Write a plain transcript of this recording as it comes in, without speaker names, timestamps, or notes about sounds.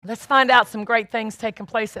Let's find out some great things taking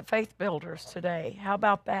place at Faith Builders today. How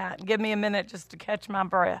about that? Give me a minute just to catch my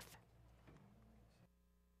breath.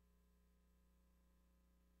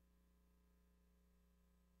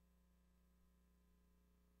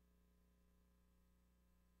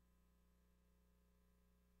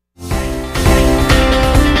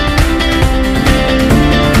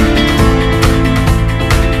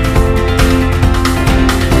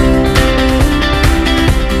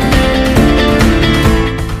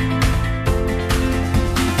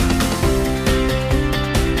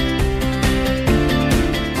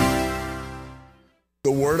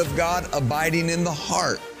 The Word of God abiding in the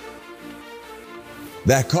heart.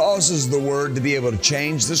 That causes the Word to be able to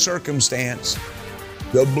change the circumstance,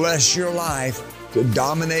 to bless your life, to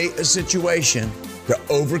dominate a situation, to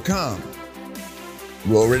overcome.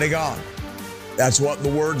 Glory to God. That's what the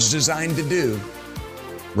Word's designed to do.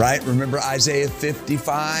 Right? Remember Isaiah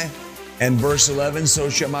 55 and verse 11, so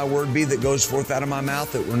shall my word be that goes forth out of my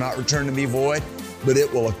mouth, that will not return to me void, but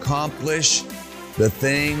it will accomplish the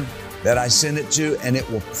thing that I send it to, and it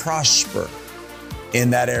will prosper in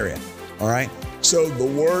that area. All right? So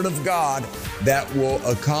the Word of God that will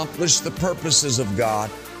accomplish the purposes of God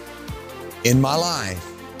in my life,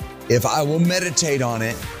 if I will meditate on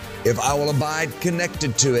it, if I will abide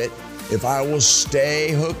connected to it, if I will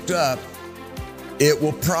stay hooked up, it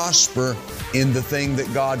will prosper in the thing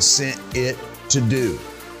that God sent it to do.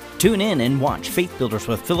 Tune in and watch Faith Builders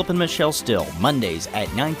with Philip and Michelle Still, Mondays at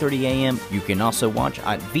 9:30 a.m. You can also watch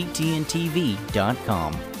at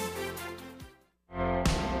vtntv.com.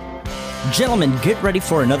 Gentlemen, get ready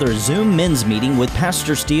for another Zoom men's meeting with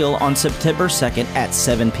Pastor Steele on September 2nd at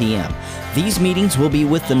 7 p.m. These meetings will be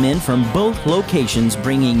with the men from both locations,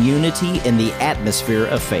 bringing unity in the atmosphere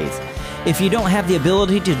of faith. If you don't have the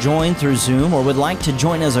ability to join through Zoom or would like to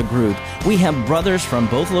join as a group, we have brothers from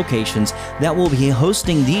both locations that will be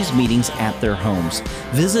hosting these meetings at their homes.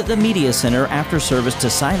 Visit the Media Center after service to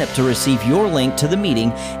sign up to receive your link to the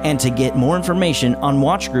meeting and to get more information on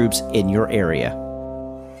watch groups in your area.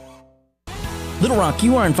 Little Rock,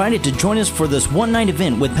 you are invited to join us for this one-night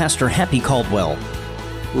event with Pastor Happy Caldwell.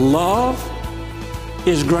 Love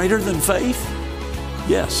is greater than faith?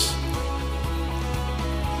 Yes.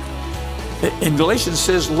 In Galatians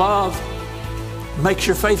says love makes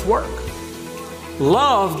your faith work.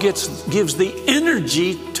 Love gives the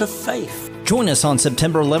energy to faith. Join us on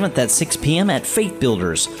September 11th at 6 p.m. at Faith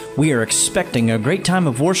Builders. We are expecting a great time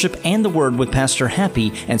of worship and the Word with Pastor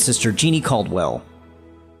Happy and Sister Jeannie Caldwell.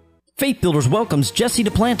 Faith Builders welcomes Jesse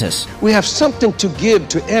Duplantis. We have something to give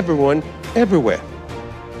to everyone, everywhere.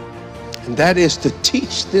 And that is to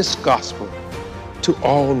teach this gospel to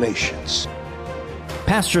all nations.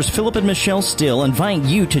 Pastors Philip and Michelle Still invite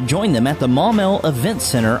you to join them at the Maumelle Event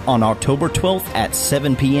Center on October 12th at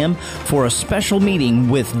 7 p.m. for a special meeting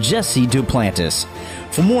with Jesse Duplantis.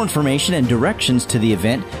 For more information and directions to the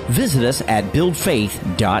event, visit us at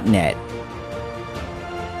buildfaith.net.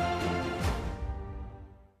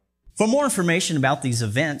 For more information about these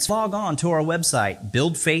events, log on to our website,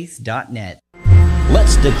 buildfaith.net.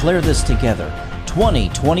 Let's declare this together.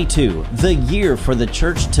 2022, the year for the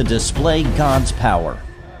church to display God's power.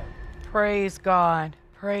 Praise God.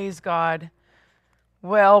 Praise God.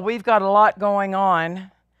 Well, we've got a lot going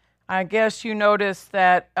on. I guess you noticed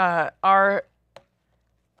that our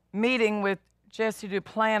meeting with Jesse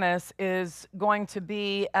Duplantis is going to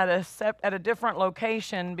be at a different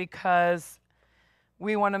location because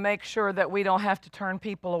we want to make sure that we don't have to turn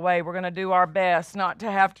people away. We're going to do our best not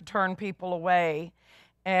to have to turn people away.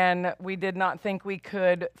 And we did not think we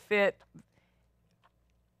could fit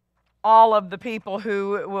all of the people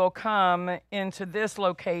who will come into this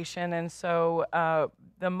location. And so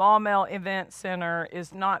the Maumelle Event Center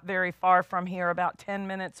is not very far from here, about 10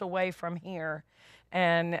 minutes away from here.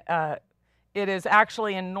 And it is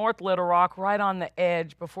actually in North Little Rock, right on the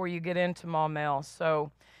edge before you get into Maumelle.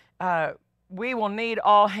 So we will need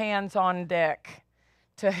all hands on deck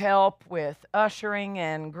to help with ushering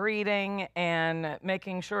and greeting and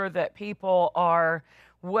making sure that people are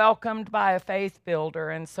welcomed by a faith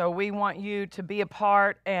builder. And so we want you to be a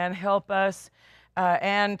part and help us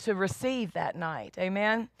and to receive that night.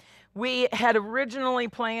 Amen. We had originally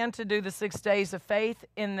planned to do the 6 days of faith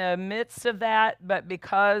in the midst of that, but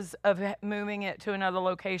because of moving it to another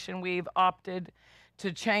location, we've opted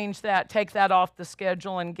to change that, take that off the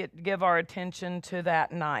schedule, and give our attention to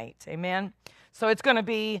that night. Amen. So it's going to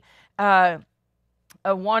be a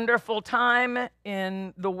wonderful time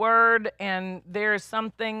in the Word, and there's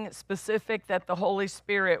something specific that the Holy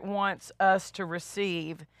Spirit wants us to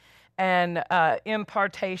receive, and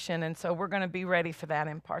impartation, and so we're going to be ready for that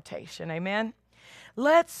impartation. Amen?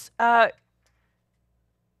 Let's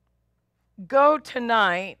go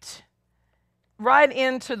tonight right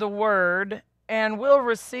into the Word, and we'll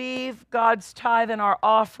receive God's tithe and our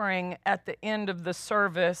offering at the end of the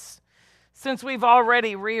service, since we've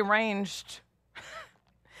already rearranged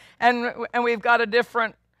and we've got a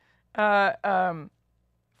different flow.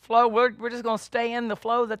 We're just going to stay in the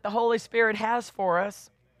flow that the Holy Spirit has for us.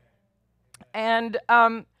 And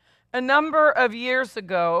a number of years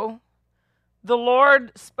ago, the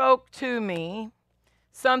Lord spoke to me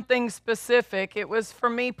something specific. It was for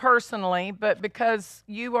me personally, but because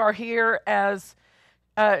you are here as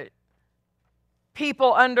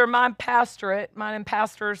people under my pastorate, my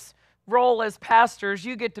pastor's role as pastors,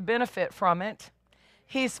 you get to benefit from it.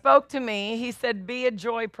 He spoke to me. He said, be a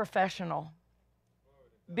joy professional.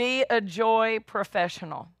 Be a joy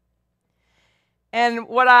professional. And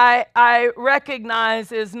what I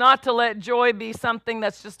recognize is not to let joy be something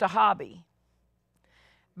that's just a hobby,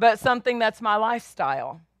 but something that's my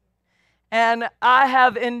lifestyle. And I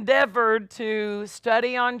have endeavored to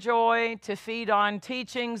study on joy, to feed on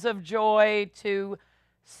teachings of joy, to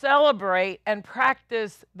celebrate and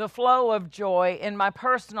practice the flow of joy in my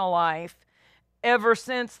personal life ever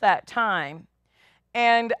since that time.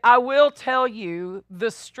 And I will tell you, the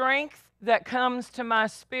strength that comes to my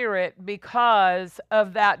spirit because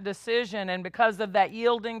of that decision and because of that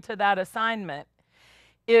yielding to that assignment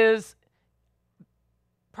is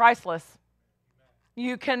priceless.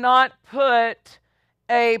 You cannot put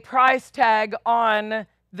a price tag on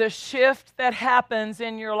the shift that happens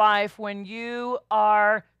in your life when you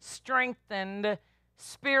are strengthened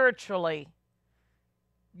spiritually.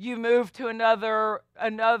 You move to another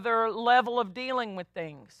level of dealing with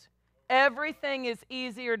things. Everything is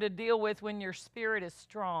easier to deal with when your spirit is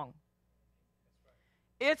strong.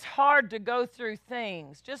 It's hard to go through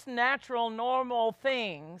things, just natural, normal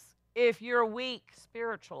things, if you're weak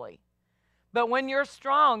spiritually. But when you're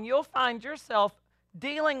strong, you'll find yourself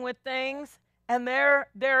dealing with things, and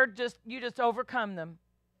you just overcome them.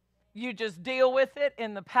 You just deal with it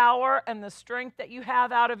in the power and the strength that you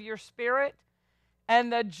have out of your spirit,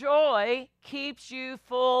 and the joy keeps you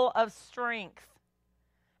full of strength.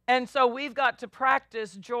 And so we've got to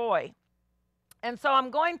practice joy. And so I'm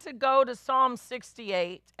going to go to Psalm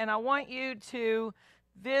 68, and I want you to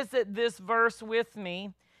visit this verse with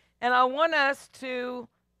me. And I want us to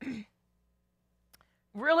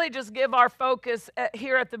really just give our focus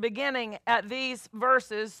here at the beginning at these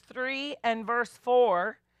verses 3 and verse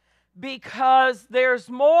 4, because there's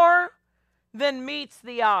more than meets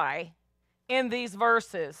the eye in these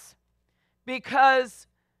verses. Because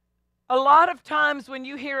a lot of times when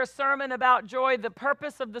you hear a sermon about joy, the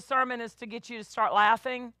purpose of the sermon is to get you to start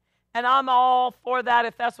laughing. And I'm all for that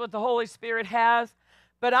if that's what the Holy Spirit has.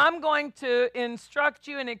 But I'm going to instruct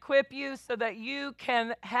you and equip you so that you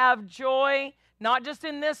can have joy, not just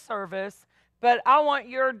in this service, but I want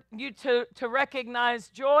you to recognize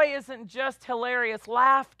joy isn't just hilarious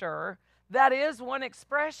laughter. That is one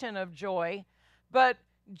expression of joy. But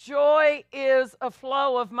joy is a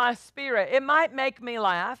flow of my spirit. It might make me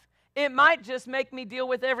laugh. It might just make me deal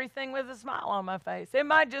with everything with a smile on my face. It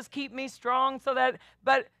might just keep me strong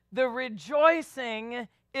but the rejoicing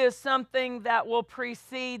is something that will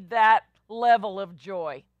precede that level of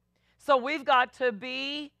joy. So we've got to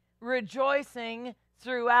be rejoicing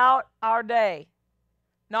throughout our day.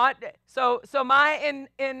 So my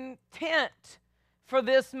intent for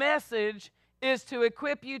this message is to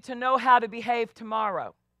equip you to know how to behave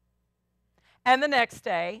tomorrow and the next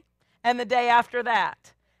day and the day after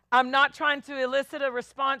that. I'm not trying to elicit a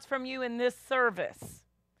response from you in this service.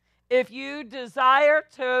 If you desire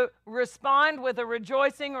to respond with a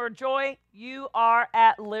rejoicing or joy, you are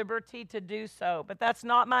at liberty to do so. But that's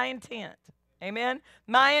not my intent. Amen?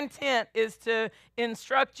 My intent is to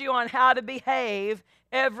instruct you on how to behave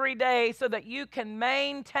every day so that you can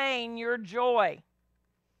maintain your joy.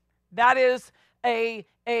 That is a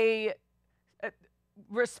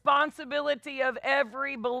responsibility of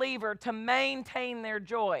every believer to maintain their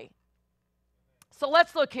joy. So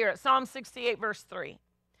let's look here at Psalm 68, verse 3. It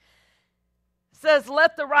says,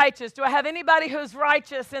 let the righteous. Do I have anybody who's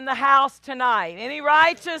righteous in the house tonight? Any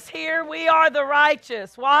righteous here? We are the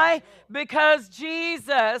righteous. Why? Because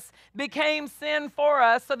Jesus became sin for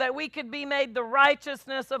us so that we could be made the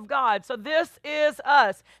righteousness of God. So this is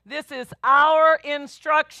us. This is our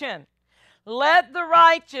instruction. Let the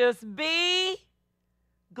righteous be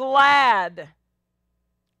glad.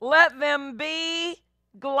 Let them be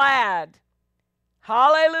glad.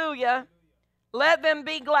 Hallelujah. Let them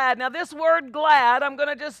be glad. Now this word glad, I'm going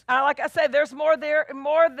to just, like I said, there's more there,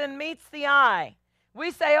 more than meets the eye.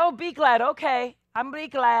 We say, oh, be glad. Okay, I'm be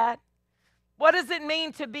glad. What does it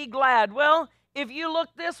mean to be glad? Well, if you look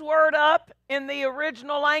this word up in the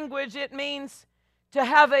original language, it means to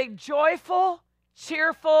have a joyful,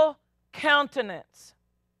 cheerful countenance.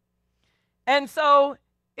 And so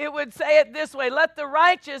it would say it this way: let the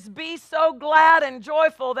righteous be so glad and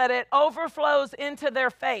joyful that it overflows into their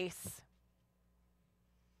face.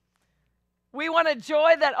 We want a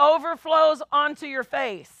joy that overflows onto your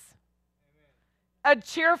face. A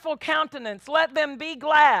cheerful countenance. Let them be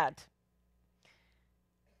glad.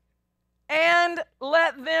 And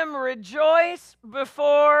let them rejoice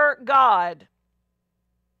before God.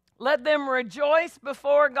 Let them rejoice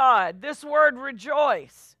before God. This word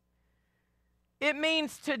rejoice, it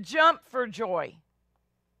means to jump for joy.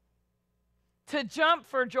 To jump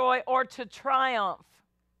for joy or to triumph.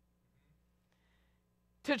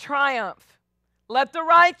 To triumph. Let the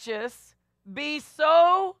righteous be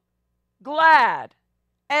so glad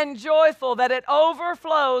and joyful that it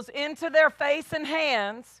overflows into their face and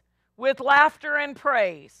hands with laughter and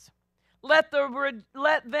praise. Let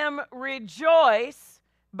them rejoice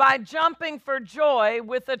by jumping for joy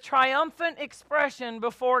with a triumphant expression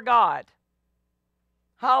before God.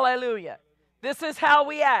 Hallelujah. This is how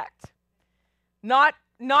we act. Not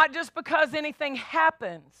just because anything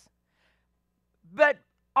happens, but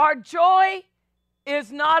our joy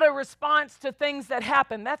is not a response to things that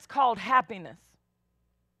happen. That's called happiness.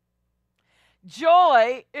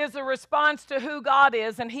 Joy is a response to who God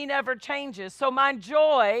is, and He never changes. So my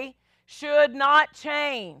joy should not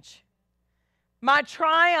change. My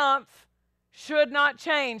triumph should not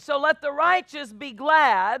change. So let the righteous be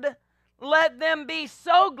glad. Let them be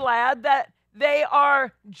so glad that they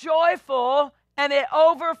are joyful and it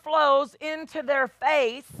overflows into their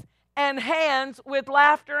face and hands with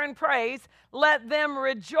laughter and praise. Let them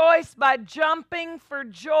rejoice by jumping for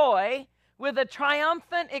joy with a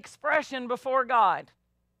triumphant expression before God.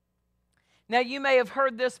 Now, you may have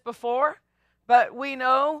heard this before, but we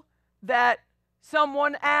know that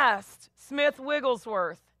someone asked Smith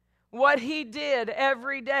Wigglesworth what he did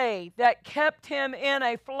every day that kept him in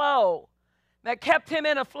a flow. That kept him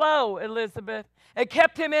in a flow, Elizabeth. It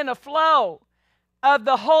kept him in a flow of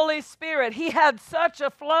the Holy Spirit. He had such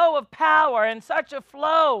a flow of power and such a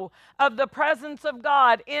flow of the presence of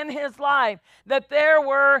God in his life that there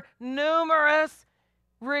were numerous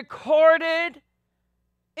recorded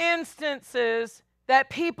instances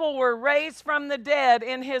that people were raised from the dead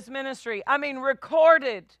in his ministry. I mean,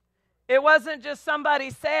 recorded. It wasn't just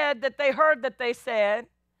somebody said that they heard that they said.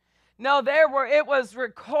 No, it was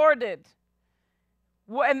recorded.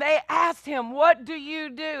 And they asked him, what do you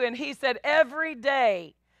do? And he said, every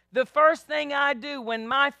day, the first thing I do when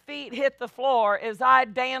my feet hit the floor is I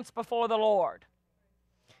dance before the Lord.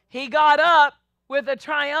 He got up with a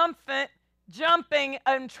triumphant jumping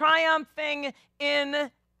and triumphing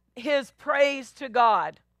in his praise to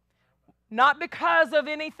God. Not because of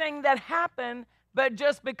anything that happened, but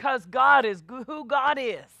just because God is who God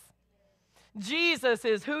is. Jesus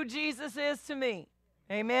is who Jesus is to me.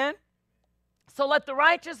 Amen? So let the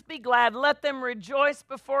righteous be glad. Let them rejoice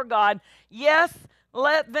before God. Yes,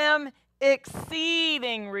 let them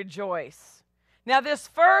exceeding rejoice. Now, this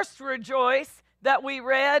first rejoice that we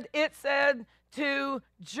read, it said to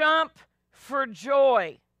jump for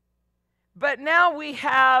joy. But now we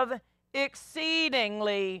have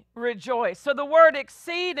exceedingly rejoice. So the word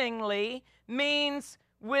exceedingly means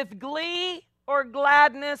with glee or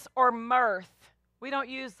gladness or mirth. We don't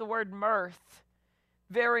use the word mirth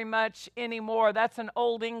very much anymore. That's an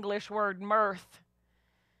old English word, mirth.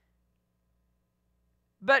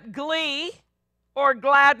 But glee or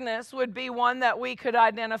gladness would be one that we could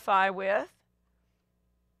identify with.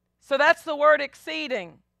 So that's the word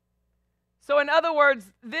exceeding. So in other words,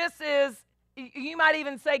 this is, you might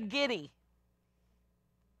even say giddy.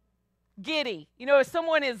 Giddy. You know, if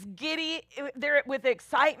someone is giddy, they're with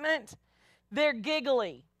excitement, they're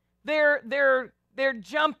giggly. They're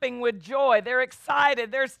jumping with joy. They're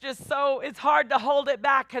excited. There's just it's hard to hold it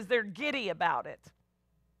back because they're giddy about it.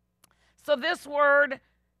 So this word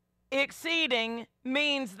exceeding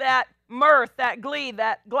means that mirth, that glee,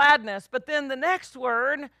 that gladness. But then the next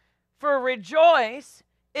word for rejoice,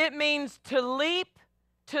 it means to leap,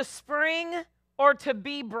 to spring, or to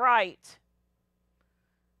be bright.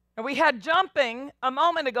 And we had jumping a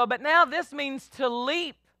moment ago, but now this means to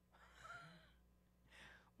leap.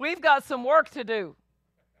 We've got some work to do.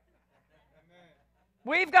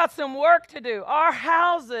 We've got some work to do. Our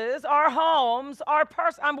houses, our homes, our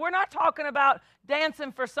person. We're not talking about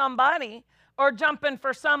dancing for somebody or jumping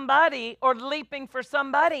for somebody or leaping for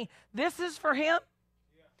somebody. This is for Him.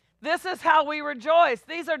 This is how we rejoice.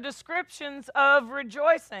 These are descriptions of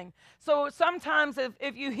rejoicing. So sometimes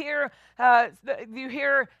if you hear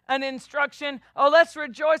an instruction, oh, let's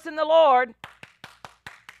rejoice in the Lord,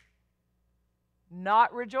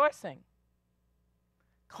 not rejoicing.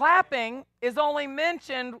 Clapping is only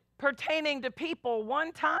mentioned pertaining to people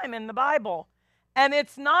one time in the Bible, and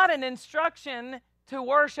it's not an instruction to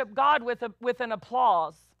worship God with an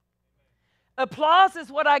applause. Applause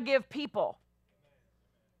is what I give people.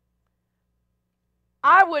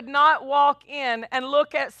 I would not walk in and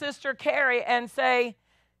look at Sister Carrie and say,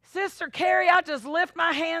 Sister Carrie, I just lift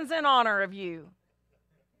my hands in honor of you.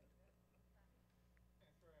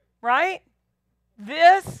 Right?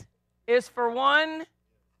 This is for one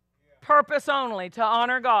purpose only, to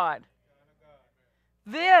honor God.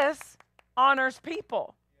 This honors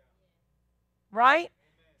people. Right?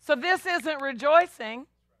 So this isn't rejoicing.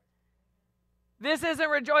 This isn't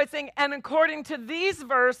rejoicing. And according to these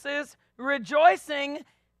verses, rejoicing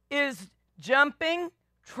is jumping,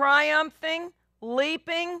 triumphing,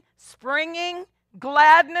 leaping, springing,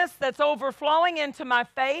 gladness that's overflowing into my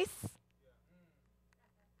face,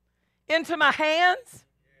 into my hands.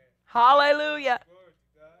 Hallelujah.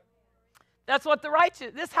 That's what this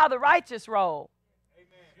is how the righteous roll.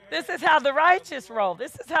 This is how the righteous roll.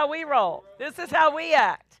 This is how we roll. This is how we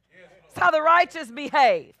act. It's how the righteous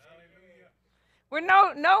behave. We're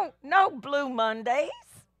no blue Mondays.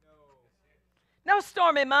 No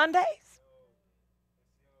stormy Mondays.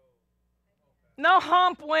 No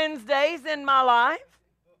hump Wednesdays in my life.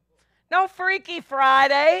 No freaky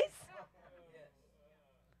Fridays.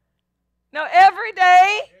 No, every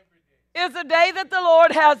day is a day that the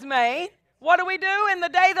Lord has made. What do we do in the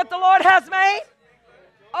day that the Lord has made?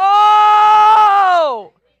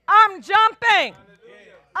 Oh, I'm jumping.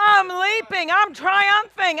 I'm leaping. I'm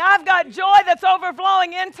triumphing. I've got joy that's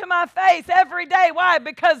overflowing into my face every day. Why?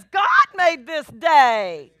 Because God made this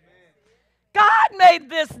day. God made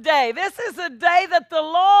this day. This is a day that the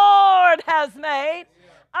Lord has made.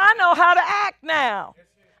 I know how to act now.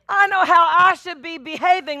 I know how I should be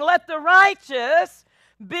behaving. Let the righteous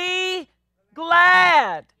be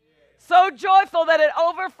glad. So joyful that it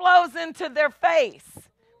overflows into their face.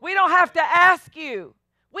 We don't have to ask you.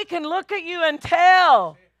 We can look at you and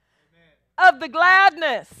tell of the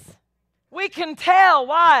gladness. We can tell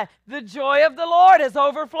why the joy of the Lord has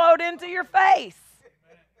overflowed into your face.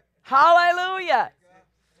 Hallelujah.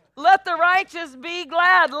 Let the righteous be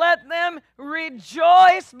glad. Let them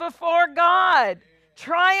rejoice before God.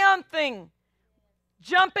 Triumphing.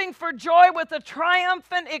 Jumping for joy with a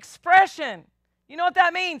triumphant expression. You know what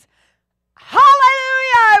that means?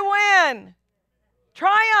 Hallelujah, I win.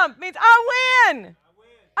 Triumph means I win.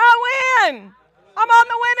 I win. I'm on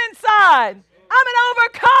the winning side. I'm an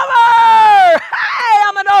overcomer. Hey,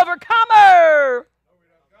 I'm an overcomer.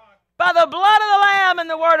 By the blood of the Lamb and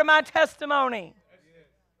the word of my testimony.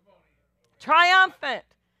 Triumphant.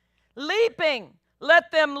 Leaping.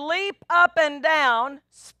 Let them leap up and down,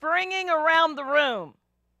 springing around the room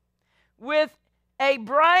with a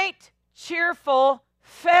bright, cheerful,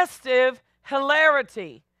 festive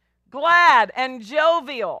hilarity. Glad and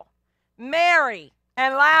jovial, merry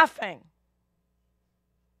and laughing.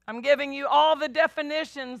 I'm giving you all the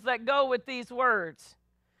definitions that go with these words.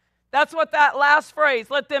 That's what that last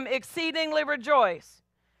phrase, let them exceedingly rejoice.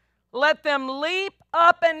 Let them leap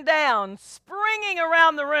up and down, springing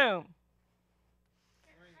around the room.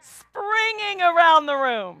 Springing around the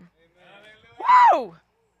room. Woo!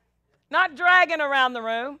 Not dragging around the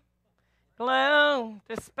room. Gloom,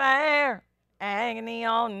 despair, agony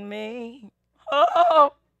on me.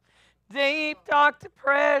 Oh, deep, dark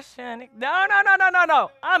depression. No.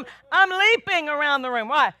 I'm leaping around the room.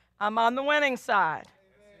 Why? I'm on the winning side.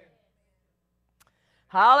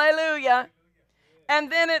 Hallelujah.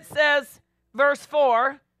 And then it says, verse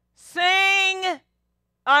 4, sing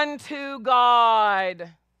unto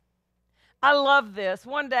God. I love this.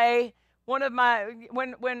 One day, one of my,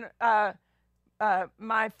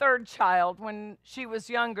 my third child, when she was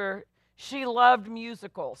younger, she loved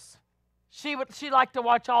musicals. She liked to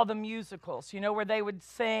watch all the musicals, you know, where they would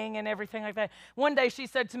sing and everything like that. One day she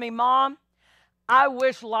said to me, Mom, I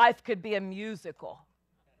wish life could be a musical.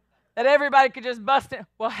 That everybody could just bust in.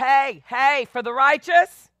 Well, hey, for the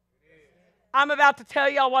righteous, I'm about to tell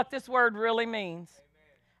y'all what this word really means.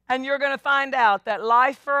 And you're going to find out that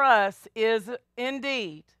life for us is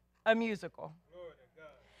indeed a musical.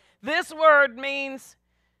 This word means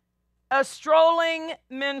a strolling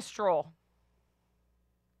minstrel.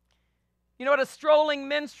 You know what a strolling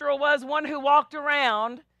minstrel was? One who walked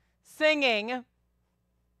around singing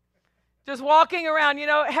Just walking around. You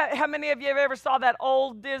know, how many of you have ever saw that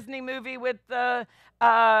old Disney movie with the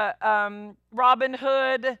Robin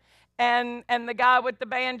Hood and the guy with the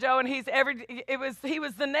banjo? And he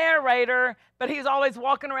was the narrator, but he's always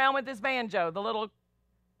walking around with his banjo, the little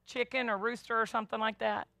chicken or rooster or something like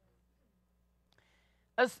that.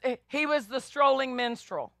 He was the strolling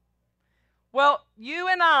minstrel. Well, you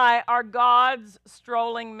and I are God's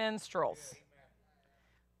strolling minstrels.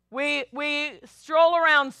 We stroll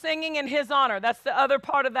around singing in His honor. That's the other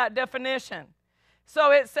part of that definition.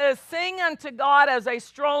 So it says, sing unto God as a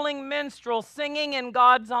strolling minstrel, singing in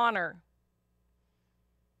God's honor.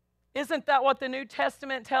 Isn't that what the New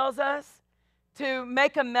Testament tells us? To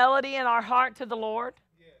make a melody in our heart to the Lord?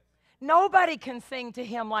 Yes. Nobody can sing to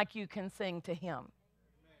Him like you can sing to Him.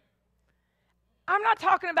 I'm not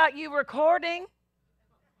talking about you recording.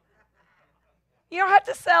 You don't have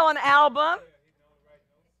to sell an album.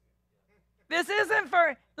 This isn't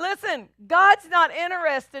for, listen, God's not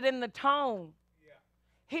interested in the tone.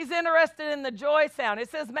 He's interested in the joy sound.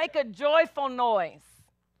 It says, make a joyful noise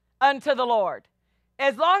unto the Lord.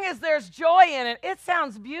 As long as there's joy in it, it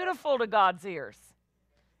sounds beautiful to God's ears.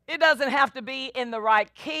 It doesn't have to be in the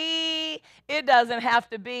right key. It doesn't have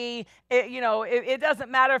to be, it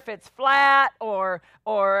doesn't matter if it's flat or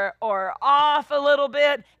off a little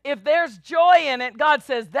bit. If there's joy in it, God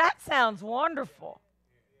says, that sounds wonderful.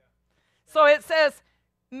 So it says,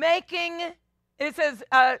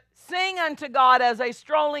 sing unto God as a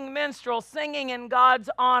strolling minstrel, singing in God's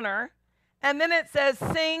honor. And then it says,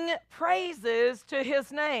 sing praises to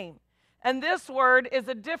His name. And this word is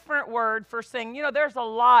a different word for sing. You know, there's a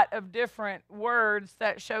lot of different words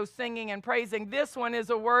that show singing and praising. This one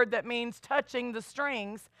is a word that means touching the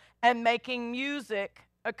strings and making music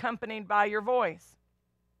accompanied by your voice.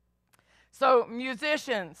 So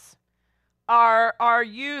musicians are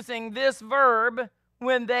using this verb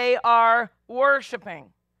when they are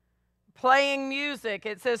worshiping, playing music.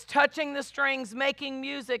 It says touching the strings, making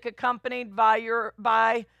music accompanied by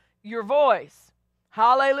your voice.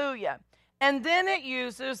 Hallelujah. And then it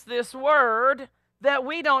uses this word that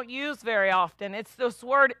we don't use very often. It's this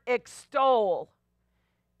word extol.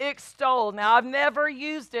 Extol. Now, I've never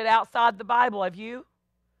used it outside the Bible. Have you?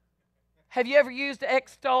 Have you ever used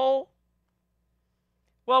extol?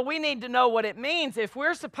 Well, we need to know what it means. If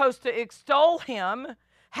we're supposed to extol Him,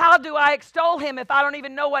 how do I extol Him if I don't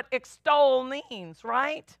even know what extol means,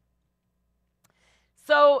 right?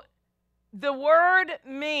 So the word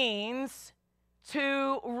means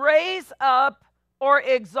to raise up or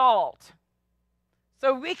exalt.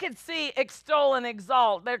 So we could see extol and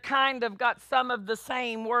exalt. They're kind of got some of the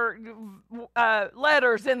same word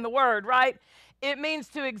letters in the word, right? It means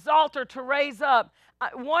to exalt or to raise up.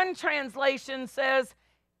 One translation says,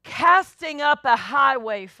 casting up a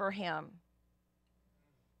highway for Him.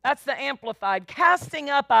 That's the Amplified. Casting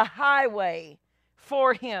up a highway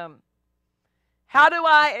for Him. How do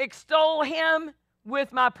I extol Him?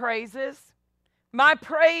 With my praises. My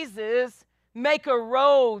praises make a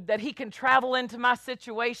road that He can travel into my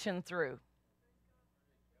situation through.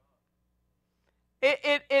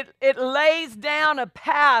 It lays down a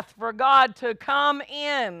path for God to come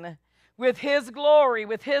in with His glory,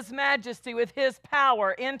 with His majesty, with His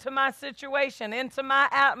power into my situation, into my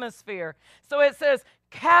atmosphere. So it says,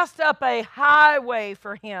 cast up a highway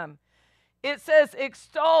for Him. It says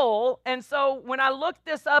extol, and so when I looked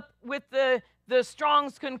this up with the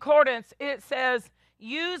Strong's Concordance, it says,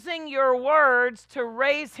 using your words to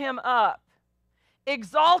raise Him up,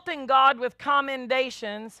 exalting God with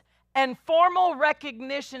commendations, and formal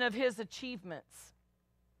recognition of His achievements.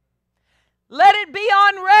 Let it be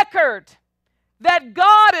on record that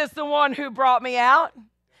God is the one who brought me out.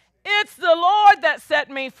 It's the Lord that set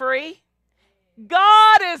me free.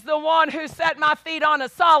 God is the one who set my feet on a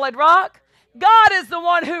solid rock. God is the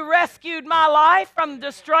one who rescued my life from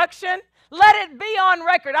destruction. Let it be on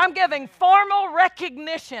record. I'm giving formal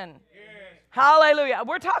recognition. Hallelujah.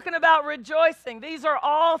 We're talking about rejoicing. These are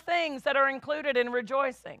all things that are included in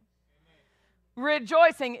rejoicing.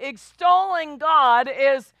 Rejoicing, extolling God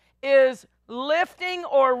is lifting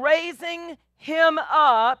or raising Him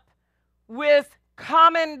up with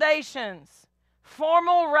commendations,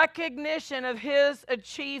 formal recognition of His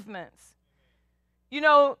achievements. You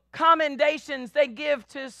know, commendations they give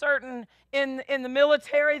to certain, in the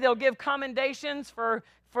military, they'll give commendations for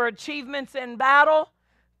achievements in battle.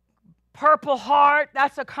 Purple Heart,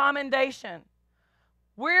 that's a commendation.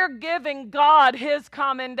 We're giving God His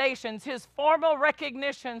commendations, His formal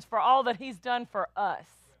recognitions for all that He's done for us.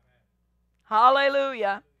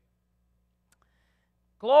 Hallelujah.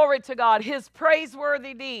 Glory to God. His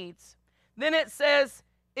praiseworthy deeds. Then it says,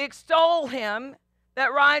 extol Him.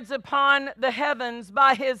 that rides upon the heavens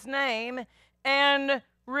by his name, and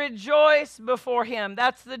rejoice before him.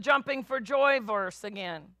 That's the jumping for joy verse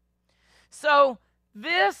again. So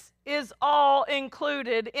this is all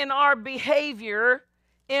included in our behavior,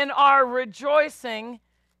 in our rejoicing.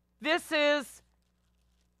 This is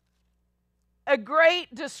a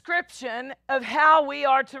great description of how we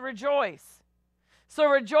are to rejoice. So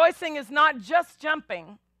rejoicing is not just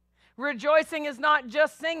jumping. Rejoicing is not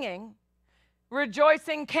just singing.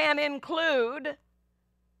 Rejoicing can include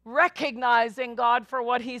recognizing God for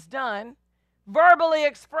what he's done, verbally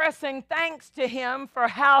expressing thanks to him for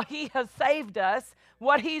how he has saved us,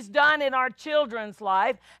 what he's done in our children's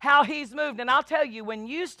life, how he's moved. And I'll tell you, when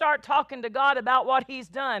you start talking to God about what he's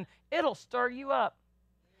done, it'll stir you up.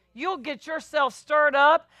 You'll get yourself stirred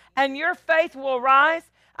up and your faith will rise.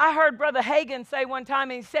 I heard Brother Hagin say one time,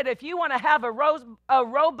 he said, if you want to have a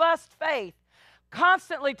robust faith,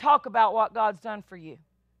 constantly talk about what God's done for you.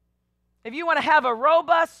 If you want to have a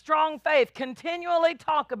robust, strong faith, continually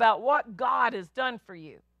talk about what God has done for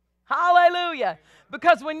you. Hallelujah.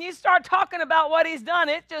 Because when you start talking about what he's done,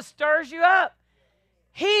 it just stirs you up.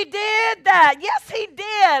 He did that. Yes, he did.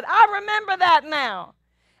 I remember that now.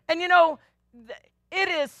 And you know, it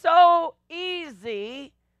is so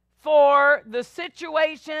easy for the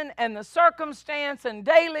situation and the circumstance and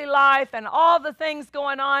daily life and all the things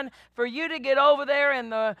going on for you to get over there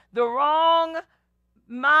in the wrong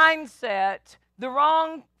mindset, the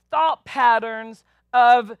wrong thought patterns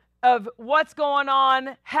of what's going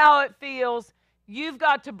on, how it feels. You've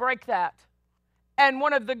got to break that. And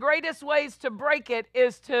one of the greatest ways to break it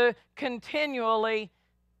is to continually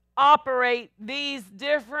operate these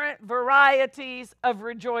different varieties of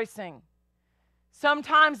rejoicing.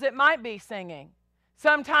 Sometimes it might be singing.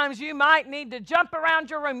 Sometimes you might need to jump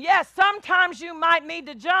around your room. Yes, sometimes you might need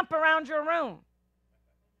to jump around your room.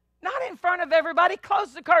 Not in front of everybody.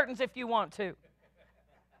 Close the curtains if you want to.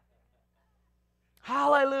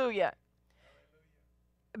 Hallelujah.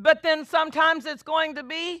 But then sometimes it's going to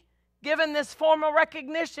be given this formal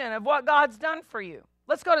recognition of what God's done for you.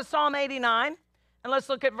 Let's go to Psalm 89 and let's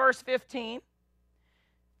look at verse 15.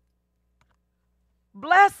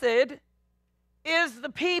 Blessed is the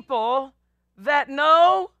people that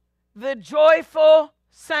know the joyful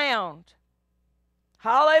sound.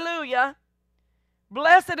 Hallelujah.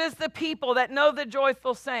 Blessed is the people that know the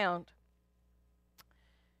joyful sound.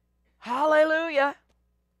 Hallelujah.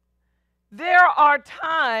 There are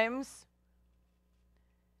times,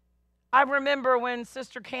 I remember when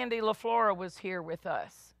Sister Candy LaFlora was here with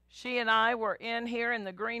us. She and I were in here in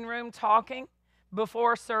the green room talking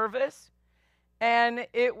before service. And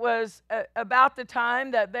it was about the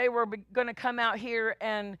time that they were going to come out here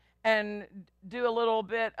and do a little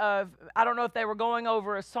bit of, I don't know if they were going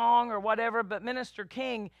over a song or whatever, but Minister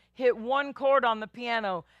King hit one chord on the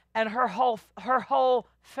piano and her whole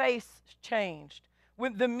face changed.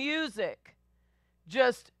 With the music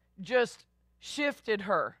just shifted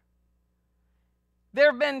her. There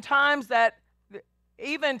have been times that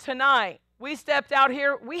even tonight, we stepped out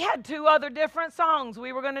here, we had 2 other different songs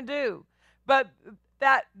we were going to do. But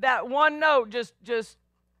that one note just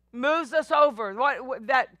moves us over.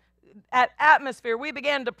 That atmosphere, we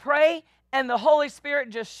began to pray, and the Holy Spirit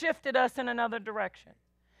just shifted us in another direction.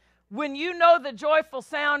 When you know the joyful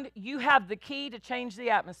sound, you have the key to change the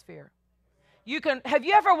atmosphere. Have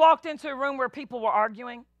you ever walked into a room where people were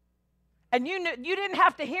arguing? And you didn't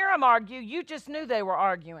have to hear them argue, you just knew they were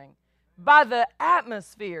arguing. By the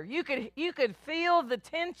atmosphere, you could feel the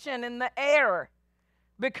tension in the air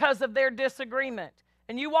because of their disagreement.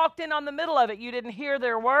 And you walked in on the middle of it. You didn't hear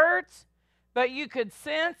their words, but you could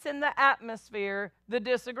sense in the atmosphere the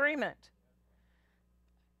disagreement.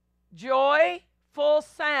 Joyful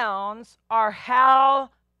sounds are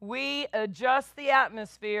how we adjust the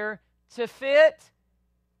atmosphere to fit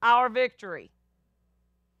our victory.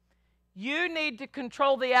 You need to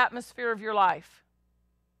control the atmosphere of your life.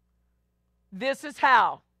 This is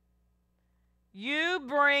how. You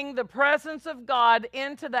bring the presence of God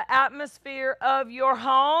into the atmosphere of your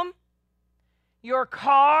home, your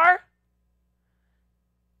car,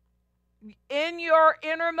 in your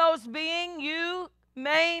innermost being. You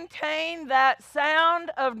maintain that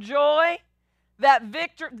sound of joy, that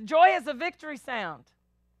victory. Joy is a victory sound.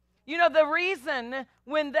 You know, the reason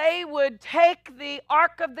when they would take the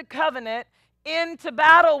Ark of the Covenant into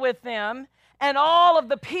battle with them and all of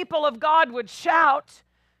the people of God would shout,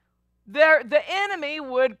 the enemy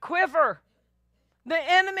would quiver. The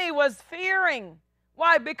enemy was fearing.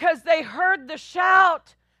 Why? Because they heard the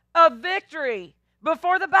shout of victory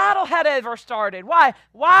before the battle had ever started. Why?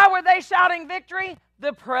 Why were they shouting victory?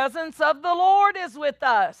 The presence of the Lord is with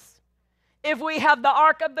us. If we have the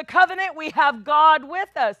Ark of the Covenant, we have God with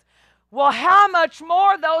us. Well, how much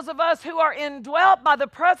more those of us who are indwelt by the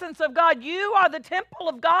presence of God? You are the temple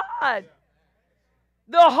of God.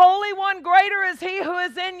 The Holy One, greater is He who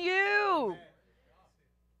is in you.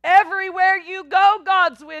 Everywhere you go,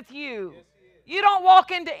 God's with you. You don't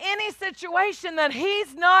walk into any situation that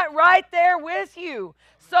He's not right there with you.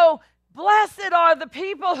 So, blessed are the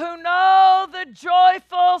people who know the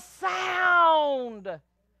joyful sound.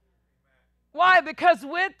 Why? Because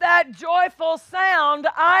with that joyful sound,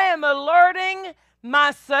 I am alerting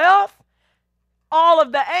myself, all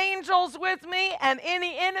of the angels with me, and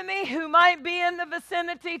any enemy who might be in the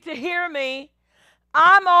vicinity to hear me.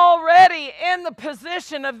 I'm already in the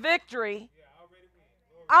position of victory.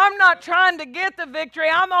 I'm not trying to get the victory.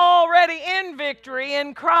 I'm already in victory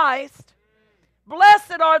in Christ.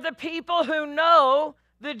 Blessed are the people who know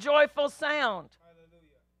the joyful sound.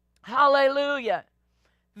 Hallelujah.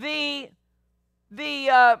 The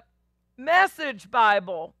Message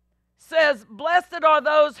Bible says, blessed are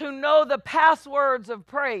those who know the passwords of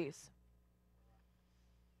praise.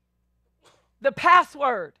 The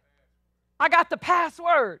password. I got the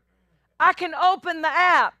password. I can open the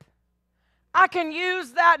app. I can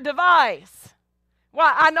use that device.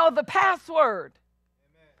 Why? I know the password.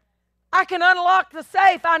 I can unlock the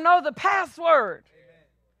safe. I know the password.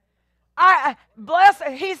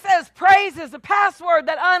 He says praise is a password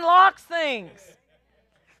that unlocks things.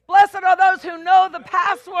 Blessed are those who know the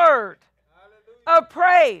password of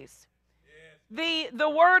praise.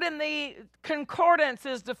 The word in the concordance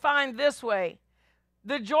is defined this way.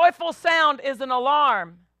 The joyful sound is an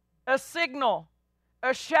alarm, a signal,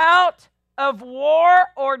 a shout of war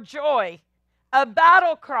or joy, a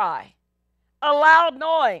battle cry, a loud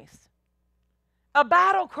noise. A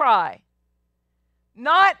battle cry,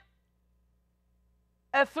 not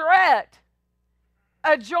a threat.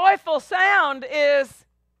 A joyful sound is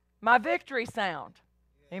my victory sound.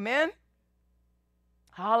 Amen?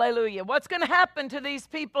 Hallelujah. What's going to happen to these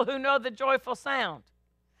people who know the joyful sound?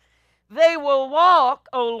 They will walk,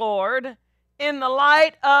 O Lord, in the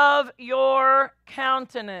light of your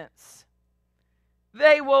countenance.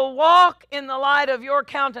 They will walk in the light of your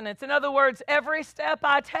countenance. In other words, every step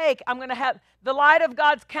I take, I'm going to have the light of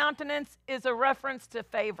God's countenance is a reference to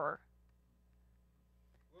favor.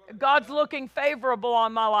 God's looking favorable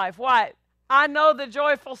on my life. Why? I know the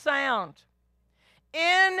joyful sound.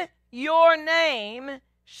 In your name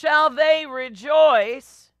shall they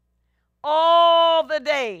rejoice all the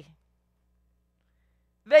day.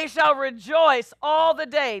 They shall rejoice all the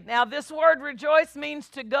day. Now, this word rejoice means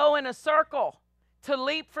to go in a circle. To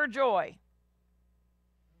leap for joy,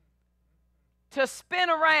 to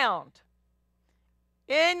spin around.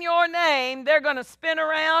 In your name, they're going to spin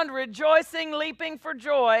around, rejoicing, leaping for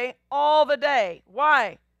joy all the day.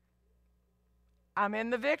 Why? I'm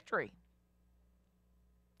in the victory.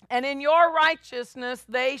 And in your righteousness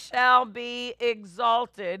they shall be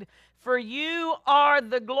exalted, for you are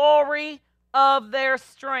the glory of their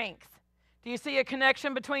strength. Do you see a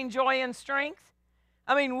connection between joy and strength?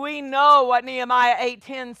 I mean, we know what Nehemiah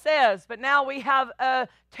 8:10 says, but now we have a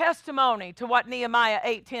testimony to what Nehemiah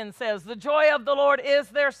 8:10 says. The joy of the Lord is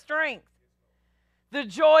their strength. The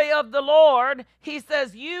joy of the Lord, he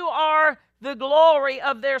says, you are the glory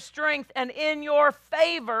of their strength, and in your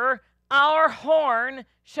favor our horn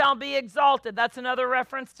shall be exalted. That's another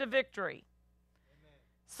reference to victory.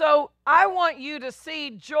 So I want you to see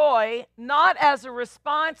joy not as a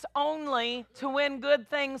response only to when good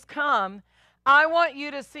things come. I want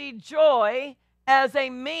you to see joy as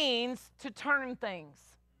a means to turn things.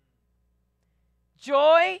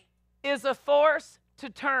 Joy is a force to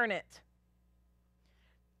turn it.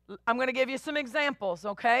 I'm going to give you some examples,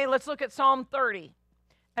 okay? Let's look at Psalm 30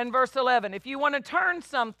 and verse 11. If you want to turn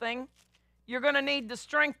something, you're going to need the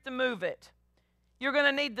strength to move it. You're going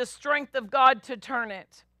to need the strength of God to turn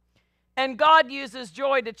it. And God uses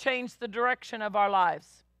joy to change the direction of our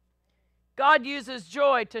lives. God uses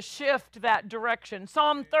joy to shift that direction.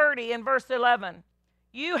 Psalm 30 and verse 11.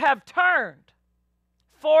 You have turned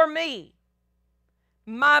for me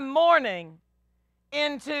my mourning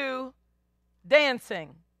into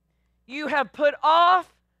dancing. You have put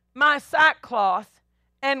off my sackcloth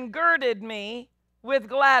and girded me with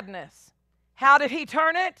gladness. How did he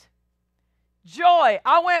turn it? Joy.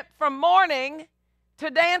 I went from mourning to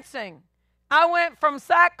dancing. I went from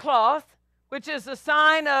sackcloth, which is a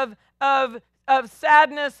sign of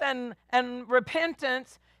sadness and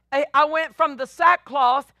repentance. I went from the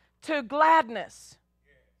sackcloth to gladness.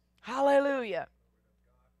 Hallelujah.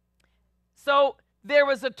 So there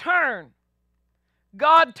was a turn.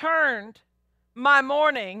 God turned my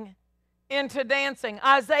mourning into dancing.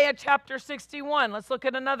 Isaiah chapter 61. Let's look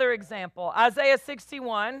at another example. Isaiah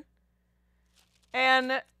 61,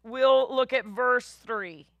 and we'll look at verse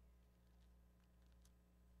 3.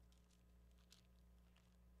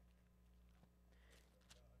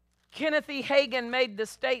 Kenneth E. Hagin made the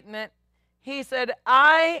statement. He said,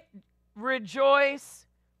 I rejoice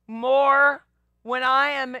more when I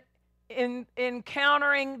am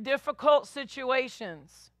encountering difficult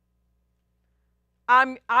situations.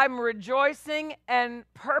 I'm rejoicing and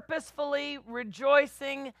purposefully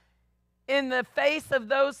rejoicing in the face of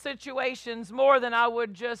those situations more than I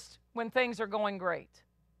would just when things are going great.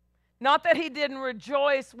 Not that he didn't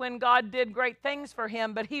rejoice when God did great things for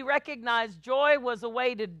him, but he recognized joy was a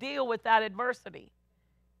way to deal with that adversity.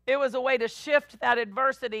 It was a way to shift that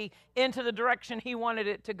adversity into the direction he wanted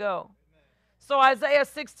it to go. So Isaiah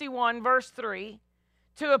 61, verse 3,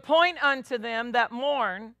 to appoint unto them that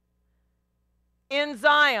mourn in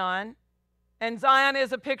Zion, and Zion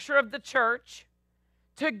is a picture of the church,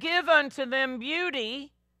 to give unto them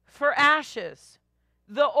beauty for ashes,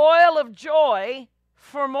 the oil of joy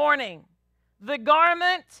for mourning, the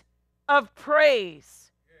garment of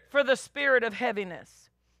praise for the spirit of heaviness,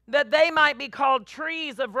 that they might be called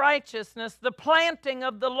trees of righteousness, the planting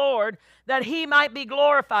of the Lord, that he might be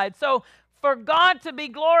glorified. So for God to be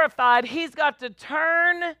glorified, he's got to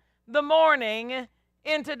turn the mourning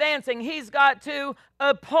into dancing. He's got to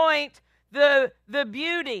appoint the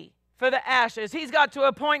beauty for the ashes. He's got to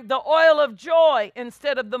appoint the oil of joy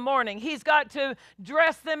instead of the mourning. He's got to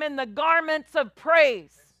dress them in the garments of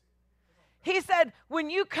praise. He said, when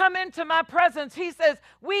you come into my presence, he says,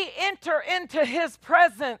 we enter into his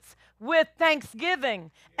presence with thanksgiving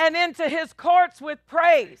and into his courts with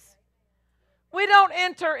praise. We don't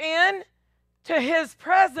enter in to his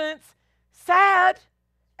presence sad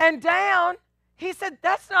and down. He said,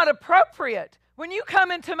 that's not appropriate. When you come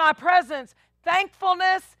into my presence,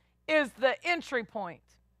 thankfulness is the entry point.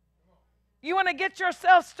 You want to get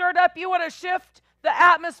yourself stirred up? You want to shift the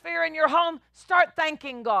atmosphere in your home? Start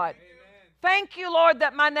thanking God. Amen. Thank you, Lord,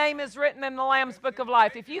 that my name is written in the Lamb's Book of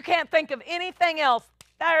Life. If you can't think of anything else,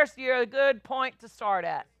 there's a good point to start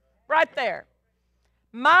at. Right there.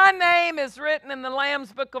 My name is written in the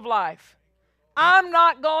Lamb's Book of Life. I'm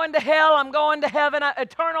not going to hell. I'm going to heaven.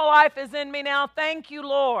 Eternal life is in me now. Thank you,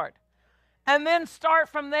 Lord. And then start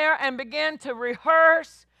from there and begin to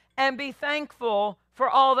rehearse and be thankful for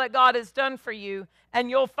all that God has done for you. And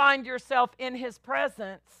you'll find yourself in his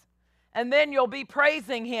presence. And then you'll be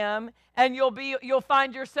praising him, and you'll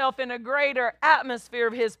find yourself in a greater atmosphere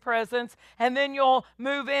of his presence, and then you'll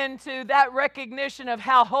move into that recognition of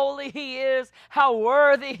how holy he is, how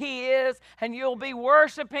worthy he is, and you'll be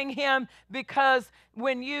worshiping him, because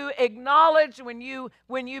when you acknowledge, when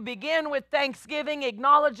you begin with thanksgiving,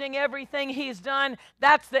 acknowledging everything he's done,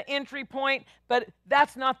 that's the entry point, but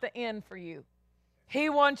that's not the end for you. He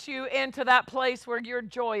wants you into that place where your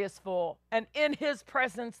joy is full. And in his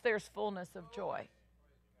presence, there's fullness of joy.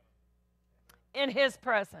 In his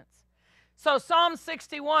presence. So Psalm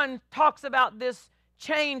 61 talks about this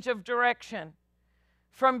change of direction.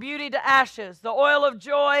 From beauty to ashes. The oil of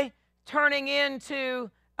joy turning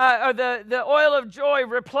into, the oil of joy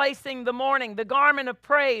replacing the mourning. The garment of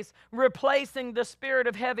praise replacing the spirit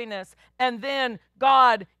of heaviness. And then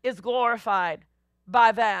God is glorified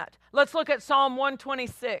by that. Let's look at Psalm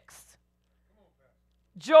 126.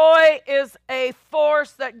 Joy is a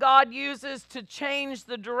force that God uses to change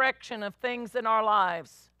the direction of things in our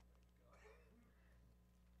lives.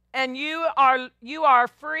 And you are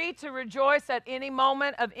free to rejoice at any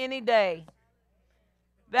moment of any day.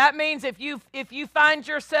 That means if you find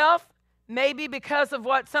yourself, maybe because of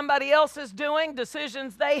what somebody else is doing,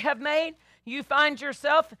 decisions they have made, you find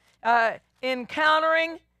yourself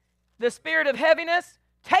encountering the spirit of heaviness,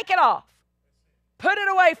 take it off. Put it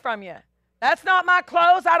away from you. That's not my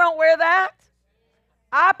clothes. I don't wear that.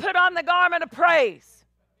 I put on the garment of praise.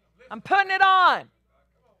 I'm putting it on.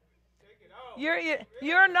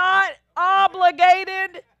 You're not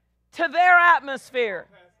obligated to their atmosphere.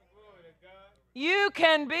 You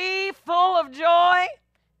can be full of joy.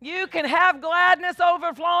 You can have gladness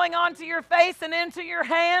overflowing onto your face and into your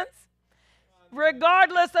hands,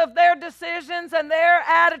 regardless of their decisions and their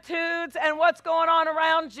attitudes and what's going on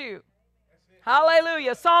around you.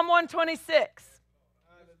 Hallelujah. Psalm 126,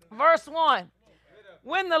 verse 1.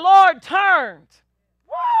 When the Lord turned,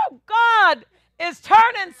 whoa, God is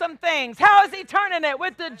turning some things. How is he turning it?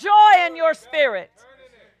 With the joy in your spirit.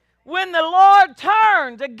 When the Lord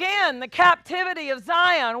turned, again, the captivity of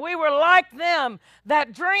Zion, we were like them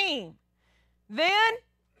that dream. Then,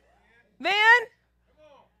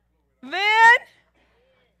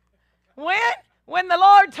 When the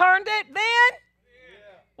Lord turned it, then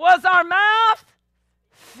was our mouth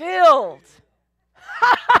filled.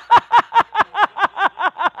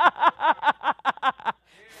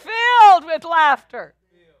 Filled with laughter.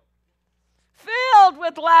 Filled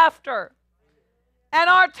with laughter. And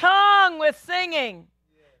our tongue with singing.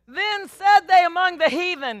 Then said they among the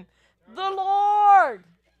heathen, the Lord.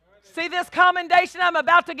 See this commendation? I'm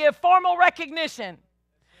about to give formal recognition.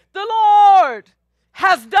 The Lord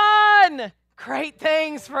has done great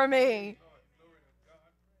things for me.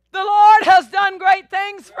 The Lord has done great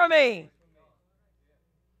things for me.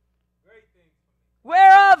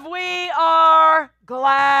 Whereof we are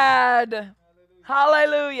glad.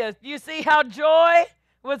 Hallelujah. You see how joy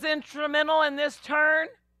was instrumental in this turn?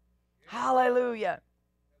 Hallelujah.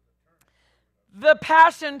 The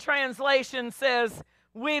Passion Translation says,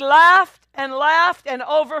 we laughed and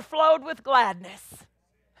overflowed with gladness.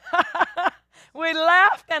 We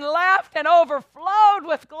laughed and overflowed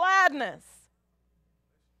with gladness.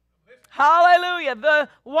 Hallelujah. The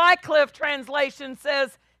Wycliffe Translation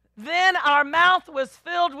says, then our mouth was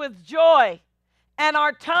filled with joy and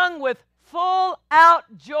our tongue with full out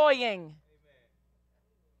joying.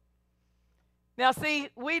 Now see,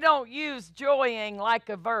 we don't use joying like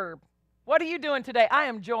a verb. What are you doing today? I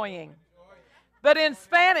am joying. But in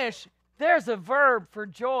Spanish, there's a verb for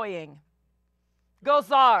joying.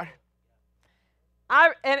 Gozar.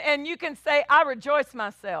 And you can say, I rejoice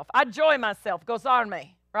myself. I joy myself.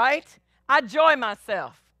 Gozarme, right? I joy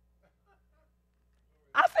myself.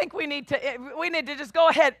 I think we need to just go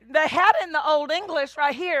ahead. They had it in the Old English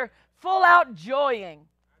right here, full out joying.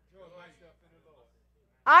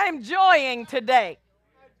 I am joying today.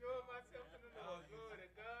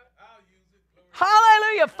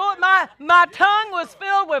 Hallelujah. My tongue was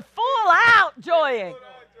filled with full out joying.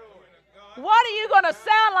 What are you going to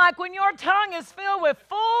sound like when your tongue is filled with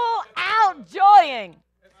full out joying?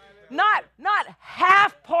 Not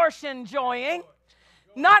half portion joying.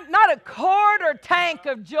 Not a quart or tank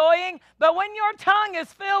of joying, but when your tongue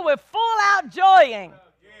is filled with full out joying.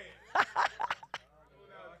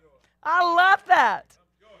 I love that.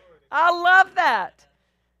 I love that.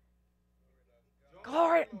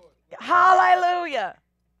 Glory. Hallelujah.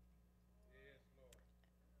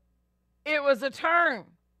 It was a turn.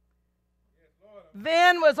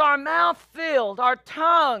 Then was our mouth filled, our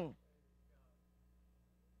tongue.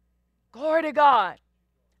 Glory to God.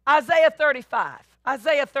 Isaiah 35.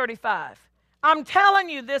 Isaiah 35. I'm telling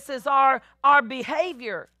you, this is our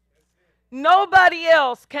behavior. Nobody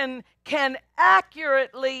else can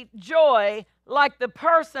accurately joy like the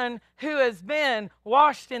person who has been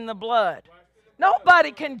washed in the blood.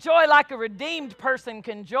 Nobody can joy like a redeemed person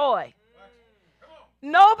can joy.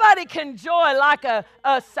 Nobody can joy like a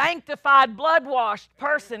sanctified, blood-washed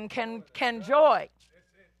person can joy.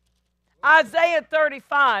 Isaiah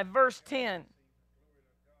 35, verse 10.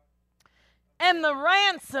 And the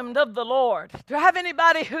ransomed of the Lord. Do I have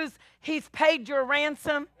anybody he's paid your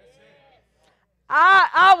ransom?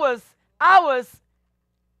 I was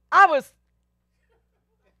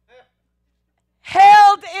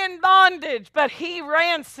held in bondage, but he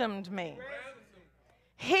ransomed me.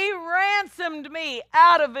 He ransomed me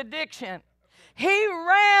out of addiction. He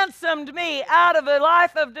ransomed me out of a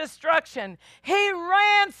life of destruction. He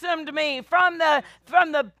ransomed me from the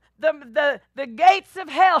gates of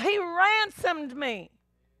hell. He ransomed me.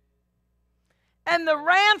 And the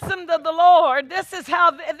ransomed of the Lord, this is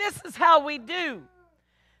how we do.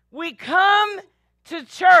 We come to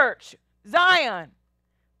church, Zion.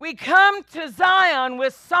 We come to Zion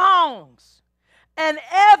with songs and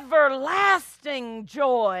everlasting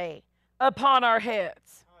joy upon our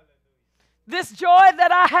heads. This joy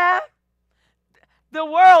that I have, the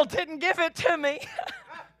world didn't give it to me.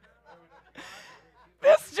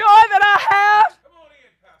 This joy that I have,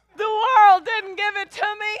 the world didn't give it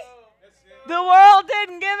to me. The world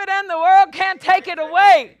didn't give it, and the world can't take it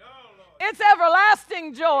away. It's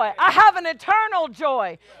everlasting joy. I have an eternal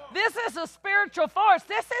joy. This is a spiritual force.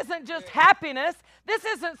 This isn't just happiness. This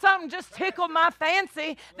isn't something just tickled my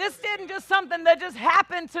fancy. This isn't just something that just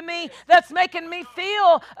happened to me that's making me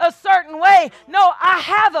feel a certain way. No, I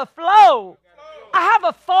have a flow. I have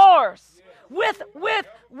a force with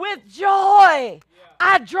joy.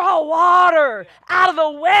 I draw water out of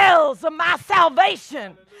the wells of my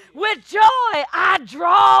salvation. With joy, I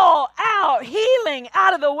draw out healing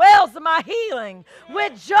out of the wells of my healing.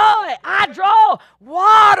 With joy, I draw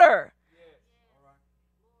water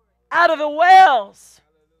out of the wells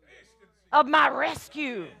of my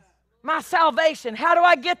rescue, my salvation. How do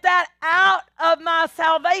I get that out of my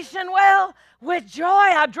salvation well? With joy,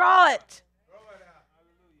 I draw it.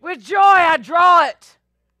 With joy, I draw it.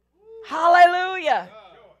 Hallelujah.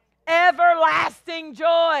 Everlasting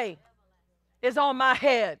joy is on my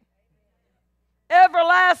head.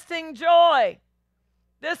 Everlasting joy.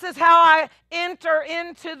 This is how I enter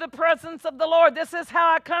into the presence of the Lord. This is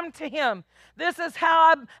how I come to Him. This is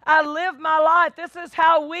how I live my life. This is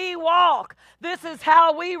how we walk. This is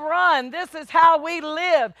how we run. This is how we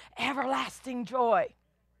live. Everlasting joy.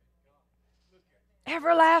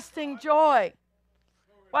 Everlasting joy.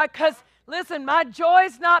 Why? Because, listen, my joy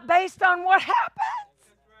is not based on what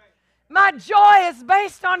happens. My joy is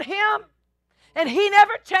based on Him. And He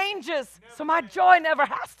never changes. So my joy never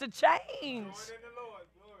has to change.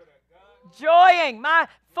 Joying, my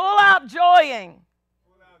full out joying.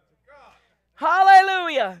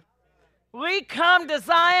 Hallelujah. We come to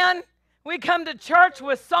Zion. We come to church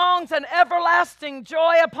with songs and everlasting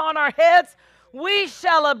joy upon our heads. We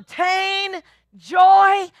shall obtain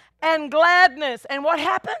joy and gladness. And what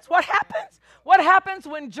happens? What happens? What happens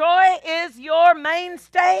when joy is your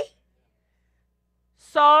mainstay?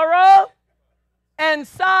 Sorrow and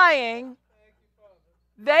sighing,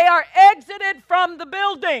 they are exited from the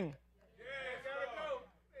building.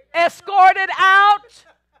 Escorted out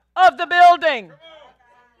of the building.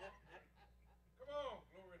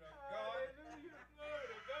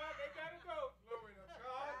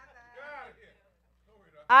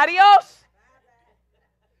 Adios.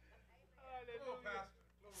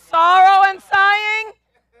 Sorrow and sighing.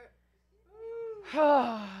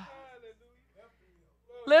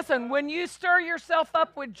 Listen, when you stir yourself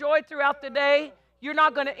up with joy throughout the day, you're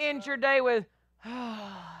not going to end your day with,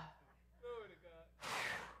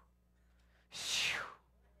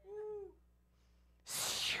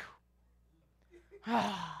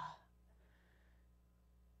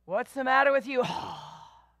 what's the matter with you?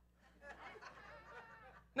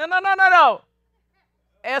 No.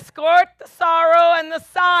 Escort the sorrow and the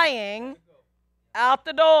sighing out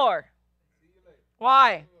the door.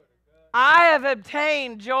 Why? I have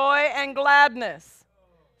obtained joy and gladness.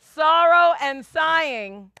 Sorrow and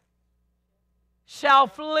sighing shall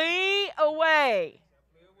flee away.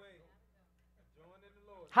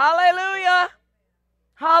 Hallelujah.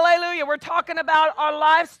 Hallelujah. We're talking about our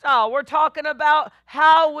lifestyle. We're talking about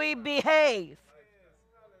how we behave.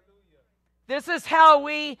 This is how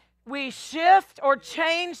we shift or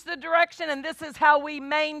change the direction, and this is how we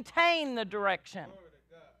maintain the direction.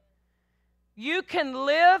 You can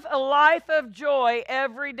live a life of joy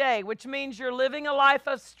every day, which means you're living a life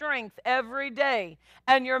of strength every day,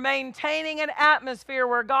 and you're maintaining an atmosphere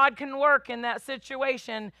where God can work in that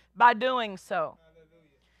situation by doing so.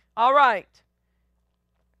 All right.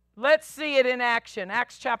 Let's see it in action.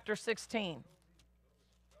 Acts chapter 16.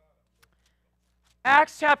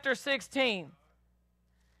 Acts chapter 16.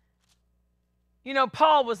 You know,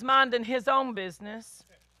 Paul was minding his own business,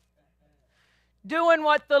 doing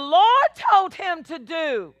what the Lord told him to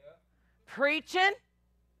do, preaching,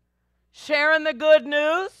 sharing the good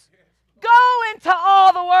news. Go into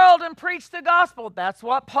all the world and preach the gospel. That's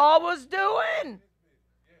what Paul was doing.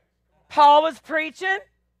 Paul was preaching,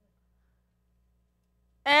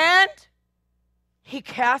 and he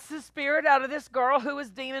cast the spirit out of this girl who was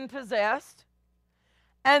demon-possessed.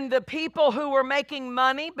 And the people who were making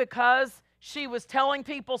money because she was telling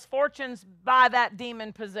people's fortunes by that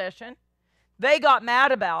demon possession, they got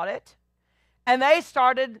mad about it. And they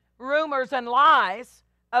started rumors and lies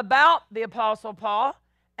about the Apostle Paul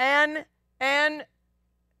and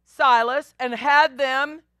Silas, and had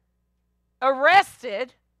them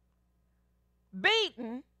arrested,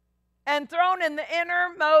 beaten, and thrown in the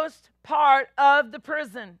innermost part of the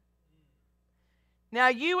prison. Now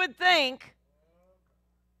you would think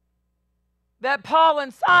that Paul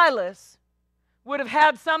and Silas would have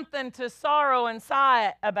had something to sorrow and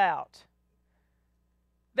sigh about.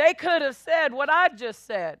 They could have said what I just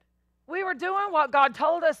said. We were doing what God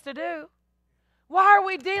told us to do. Why are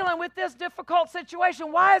we dealing with this difficult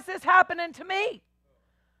situation? Why is this happening to me?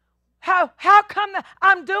 How come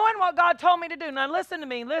I'm doing what God told me to do? Now listen to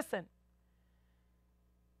me, listen.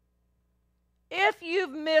 If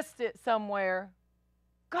you've missed it somewhere,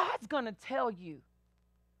 God's going to tell you.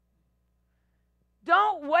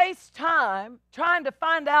 Don't waste time trying to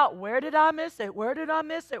find out, where did I miss it? Where did I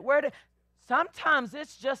miss it? Sometimes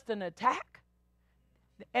it's just an attack.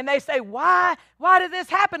 And they say, why did this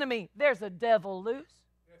happen to me? There's a devil loose.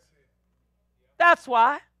 That's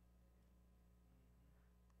why.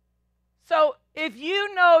 So if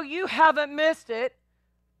you know you haven't missed it,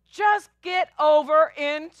 just get over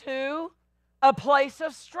into a place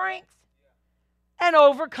of strength and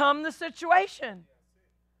overcome the situation.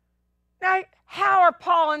 Now, how are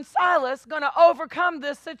Paul and Silas going to overcome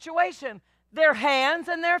this situation? Their hands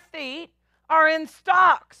and their feet are in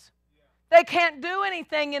stocks. They can't do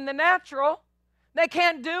anything in the natural. They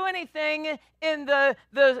can't do anything in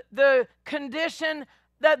the condition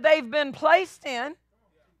that they've been placed in.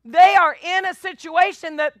 They are in a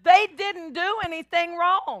situation that they didn't do anything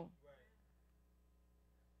wrong.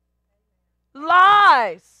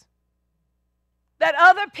 Lies that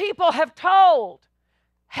other people have told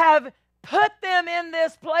have put them in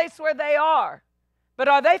this place where they are. But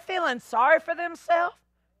are they feeling sorry for themselves?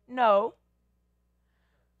 No.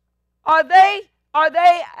 Are they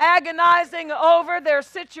agonizing over their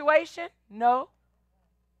situation? No.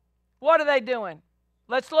 What are they doing?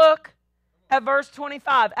 Let's look at verse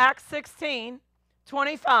 25. Acts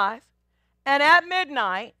 16:25. And at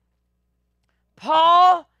midnight,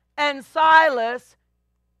 Paul and Silas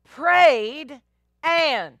prayed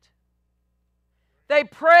and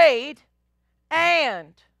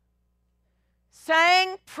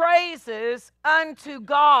sang praises unto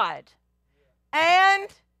God. And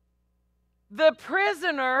the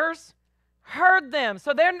prisoners heard them.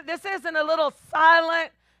 So this isn't a little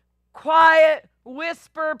silent, quiet,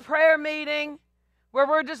 whisper prayer meeting where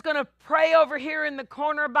we're just going to pray over here in the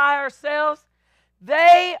corner by ourselves.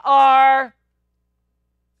 They are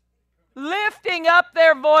lifting up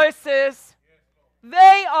their voices.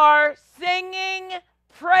 They are singing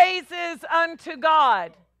praises unto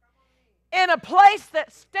God in a place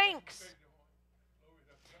that stinks.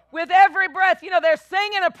 With every breath, they're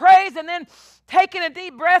singing a praise and then taking a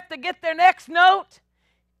deep breath to get their next note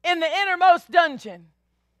in the innermost dungeon.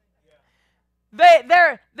 They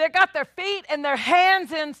got their feet and their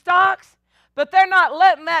hands in stocks, but they're not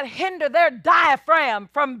letting that hinder their diaphragm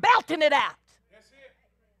from belting it out.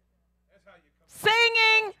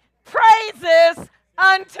 Singing praises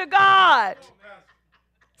unto God.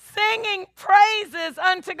 Singing praises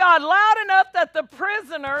unto God loud enough that the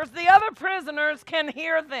other prisoners can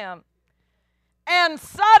hear them. And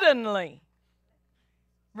suddenly,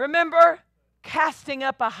 remember, casting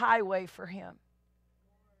up a highway for him.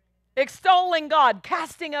 Extolling God,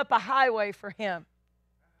 casting up a highway for him.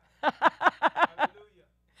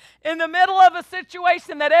 In the middle of a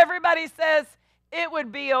situation that everybody says it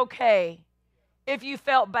would be okay if you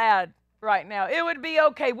felt bad right now. It would be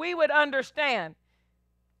okay. We would understand.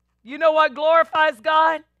 You know what glorifies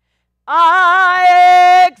God?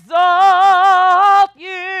 I exalt you.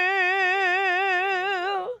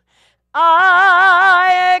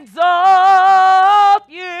 I exalt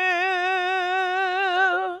you.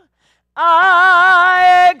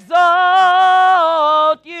 I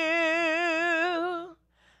exalt you.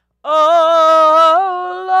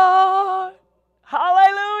 Oh Lord.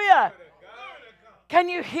 Hallelujah. Can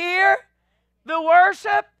you hear the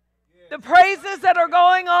worship? The praises that are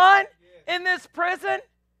going on in this prison?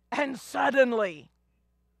 And suddenly,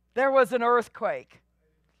 there was an earthquake,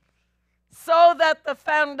 so that the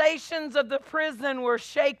foundations of the prison were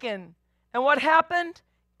shaken. And what happened?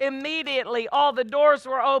 Immediately, all the doors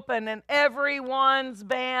were open and everyone's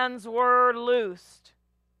bands were loosed.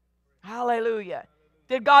 Hallelujah.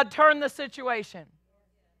 Did God turn the situation?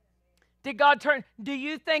 Did God turn? Do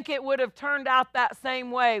you think it would have turned out that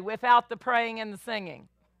same way without the praying and the singing?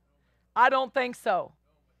 I don't think so.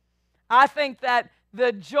 I think that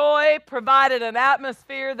the joy provided an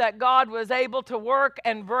atmosphere that God was able to work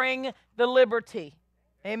and bring the liberty.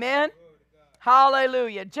 Amen?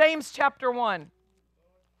 Hallelujah. James chapter 1.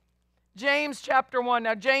 James chapter 1.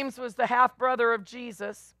 Now, James was the half-brother of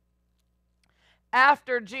Jesus.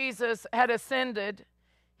 After Jesus had ascended,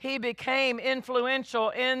 he became influential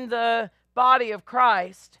in the body of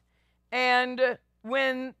Christ. And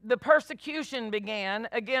when the persecution began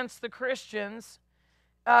against the Christians,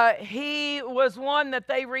 he was one that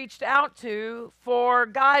they reached out to for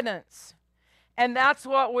guidance. And that's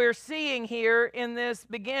what we're seeing here in this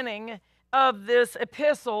beginning of this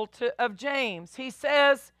epistle of James. He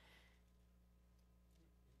says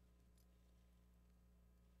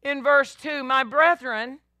in verse 2, My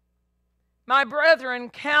brethren,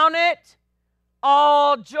 count it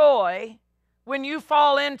all joy when you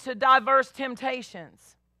fall into diverse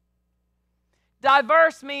temptations.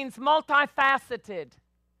 Diverse means multifaceted.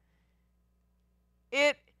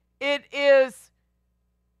 It is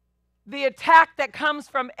the attack that comes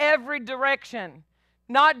from every direction,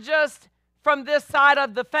 not just from this side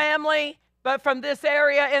of the family, but from this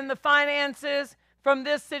area in the finances, from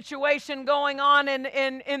this situation going on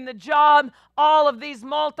in the job, all of these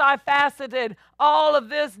multifaceted, all of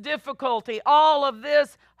this difficulty, all of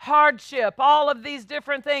this hardship, all of these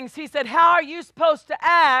different things. He said, how are you supposed to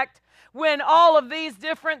act when all of these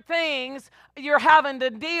different things you're having to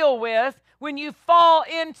deal with, when you fall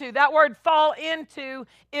into, that word fall into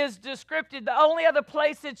is descriptive. The only other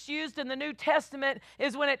place it's used in the New Testament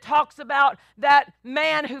is when it talks about that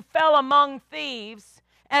man who fell among thieves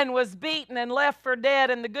and was beaten and left for dead,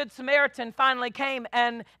 and the Good Samaritan finally came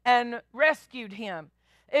and rescued him.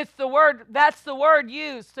 It's the word, that's the word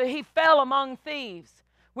used. So he fell among thieves.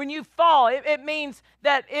 When you fall, it means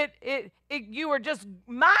that you were just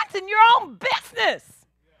minding your own business,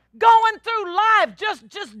 going through life,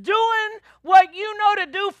 just doing what you know to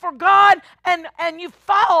do for God, and you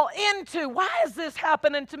fall into, why is this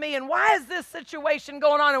happening to me, and why is this situation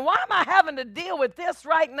going on, and why am I having to deal with this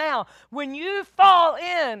right now? When you fall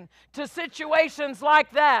into situations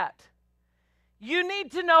like that, you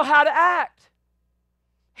need to know how to act.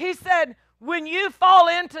 He said, when you fall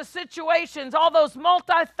into situations, all those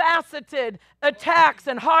multifaceted attacks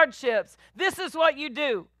and hardships, this is what you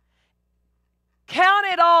do. Count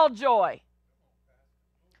it all joy.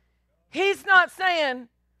 He's not saying,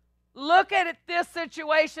 look at this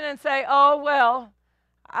situation and say, oh, well,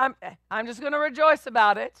 I'm just going to rejoice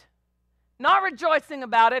about it. Not rejoicing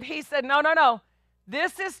about it. He said, no.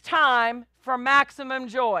 This is time for maximum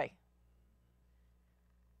joy.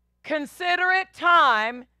 Consider it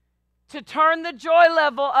time to turn the joy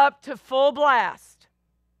level up to full blast.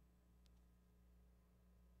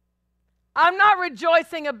 I'm not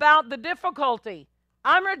rejoicing about the difficulty.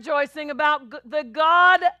 I'm rejoicing about the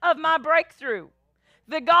God of my breakthrough,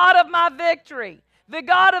 the God of my victory, the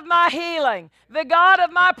God of my healing, the God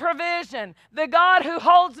of my provision, the God who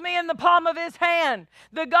holds me in the palm of his hand,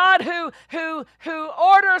 the God who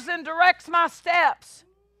orders and directs my steps.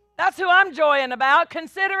 That's who I'm joying about.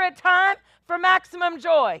 Consider it time for maximum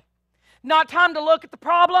joy. Not time to look at the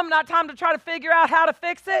problem, not time to try to figure out how to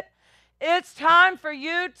fix it. It's time for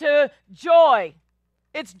you to joy.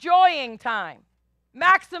 It's joying time.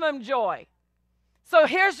 Maximum joy. So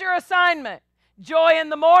here's your assignment. Joy in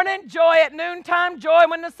the morning, joy at noontime, joy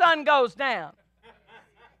when the sun goes down.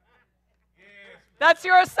 That's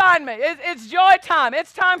your assignment. It's joy time.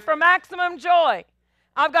 It's time for maximum joy.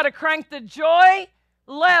 I've got to crank the joy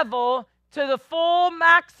level to the full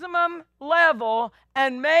maximum level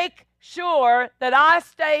and make sure that I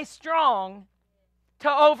stay strong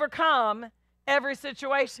to overcome every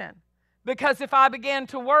situation. Because if I begin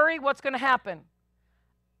to worry, what's going to happen?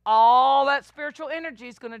 All that spiritual energy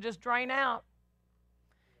is going to just drain out.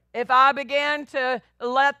 If I begin to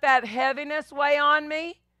let that heaviness weigh on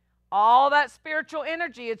me, all that spiritual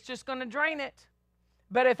energy, it's just going to drain it.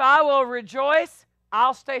 But if I will rejoice,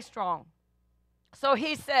 I'll stay strong. So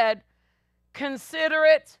he said, consider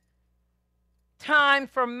it time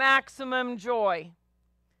for maximum joy.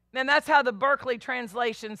 And that's how the Berkeley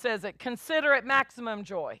translation says it. Consider it maximum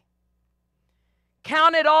joy.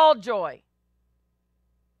 Count it all joy.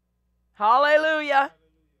 Hallelujah.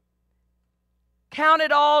 Count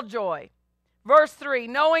it all joy. Verse 3,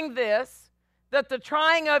 knowing this, that the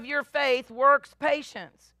trying of your faith works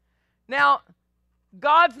patience. Now,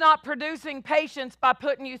 God's not producing patience by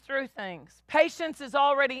putting you through things. Patience is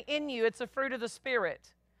already in you. It's a fruit of the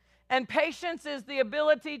Spirit. And patience is the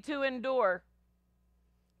ability to endure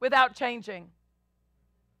without changing.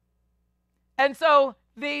 And so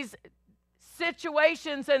these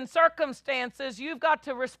situations and circumstances, you've got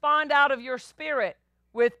to respond out of your spirit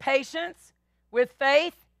with patience, with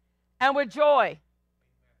faith, and with joy.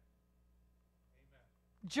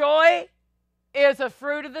 Joy is a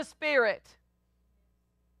fruit of the Spirit.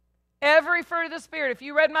 Every fruit of the Spirit. If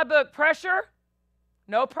you read my book, Pressure,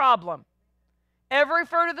 no problem. Every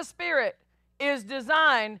fruit of the Spirit is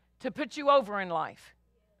designed to put you over in life.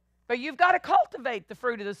 But you've got to cultivate the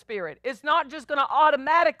fruit of the Spirit. It's not just going to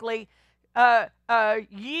automatically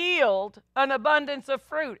yield an abundance of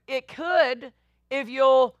fruit. It could if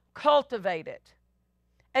you'll cultivate it.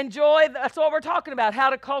 And joy, that's what we're talking about, how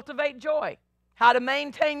to cultivate joy, how to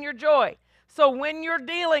maintain your joy. So when you're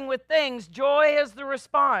dealing with things, joy is the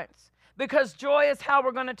response, because joy is how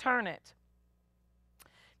we're going to turn it.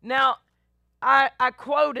 Now, I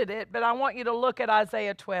quoted it, but I want you to look at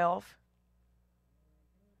Isaiah 12.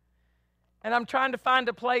 And I'm trying to find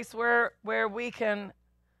a place where we can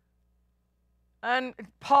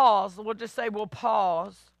pause. We'll just say we'll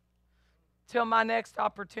pause till my next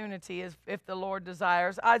opportunity, if the Lord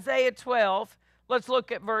desires. Isaiah 12, let's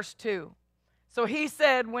look at verse 2. So he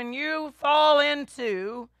said, when you fall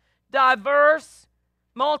into diverse,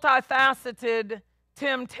 multifaceted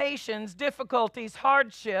temptations, difficulties,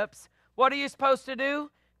 hardships, what are you supposed to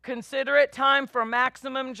do? Consider it time for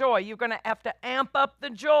maximum joy. You're going to have to amp up the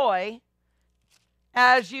joy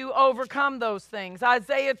as you overcome those things.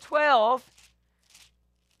 Isaiah 12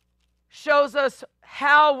 shows us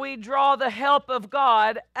how we draw the help of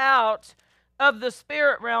God out of the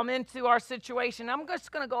spirit realm into our situation. I'm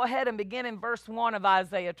just going to go ahead and begin in verse 1 of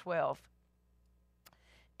Isaiah 12.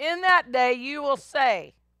 In that day you'll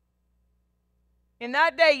say,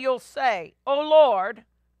 O Lord,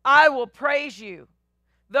 I will praise you.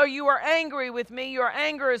 Though you are angry with me, your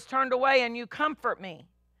anger is turned away and you comfort me.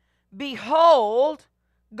 Behold,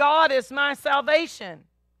 God is my salvation.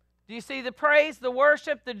 Do you see the praise, the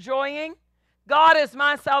worship, the joying? God is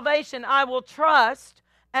my salvation. I will trust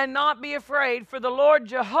and not be afraid, for the Lord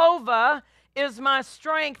Jehovah is my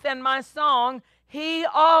strength and my song. He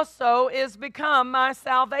also is become my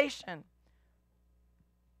salvation.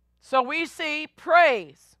 So we see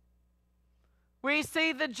praise. We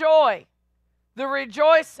see the joy, the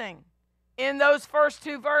rejoicing in those first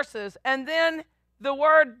two verses. And then the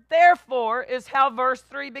word therefore is how verse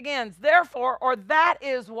 3 begins. Therefore, or that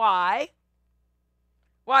is why.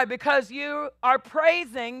 Why? Because you are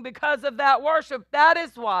praising because of that worship. That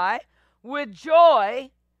is why, with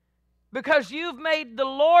joy, because you've made the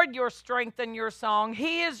Lord your strength and your song.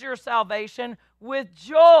 He is your salvation. With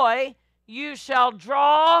joy, you shall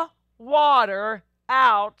draw water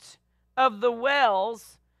out of the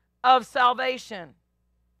wells of salvation.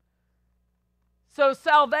 So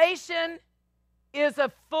salvation is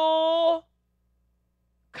a full,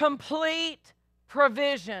 complete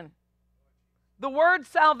provision. The word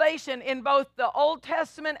salvation in both the Old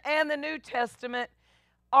Testament and the New Testament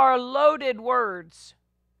are loaded words.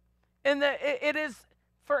 It is,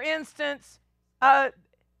 for instance,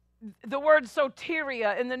 the word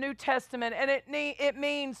soteria in the New Testament, and it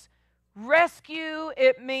means rescue,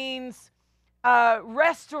 it means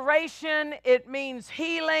restoration, it means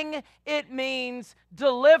healing, it means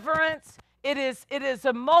deliverance. It is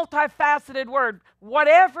a multifaceted word.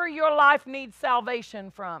 Whatever your life needs salvation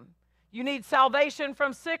from. You need salvation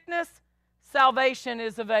from sickness, salvation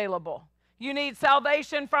is available. You need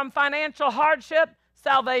salvation from financial hardship,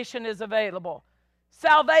 salvation is available.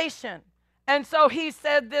 Salvation. And so he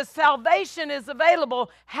said this salvation is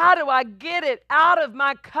available. How do I get it out of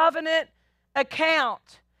my covenant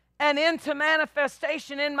account and into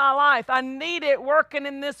manifestation in my life? I need it working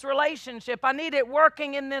in this relationship. I need it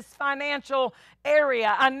working in this financial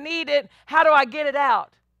area. I need it. How do I get it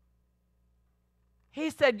out? He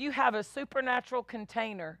said, you have a supernatural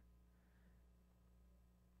container.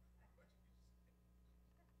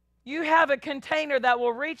 You have a container that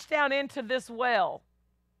will reach down into this well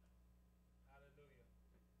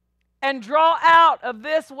and draw out of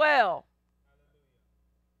this well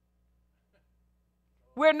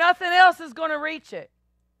where nothing else is going to reach it.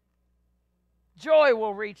 Joy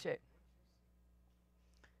will reach it.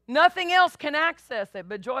 Nothing else can access it,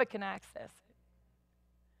 but joy can access it.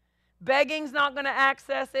 Begging's not going to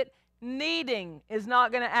access it. Needing is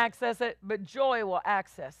not going to access it, but joy will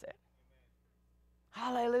access it.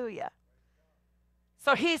 Hallelujah.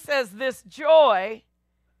 So he says this joy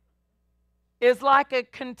is like a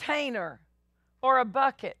container or a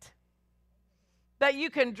bucket that you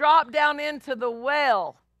can drop down into the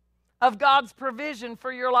well of God's provision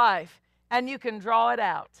for your life, and you can draw it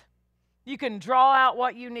out. You can draw out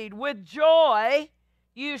what you need. With joy,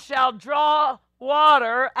 you shall draw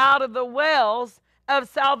water out of the wells of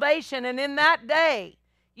salvation. And in that day,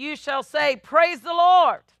 you shall say, praise the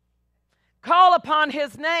Lord. Call upon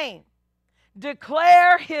his name.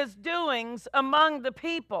 Declare his doings among the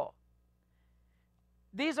people.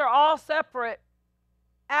 These are all separate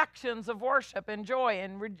actions of worship and joy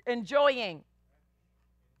and enjoying.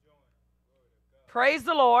 Praise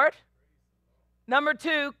the Lord. Number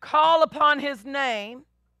 2, call upon his name.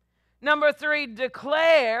 Number 3,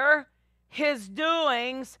 declare his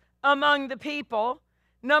doings among the people.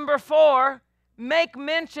 Number 4, make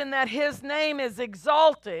mention that his name is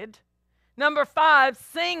exalted. Number 5,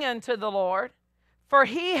 sing unto the Lord, for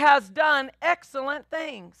he has done excellent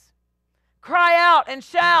things. Cry out and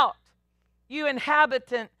shout, you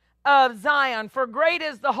inhabitant of Zion, for great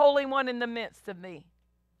is the Holy One in the midst of thee.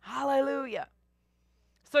 Hallelujah.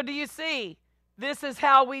 So do you see, this is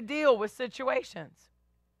how we deal with situations.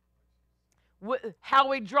 How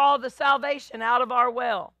we draw the salvation out of our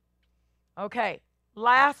well. Okay,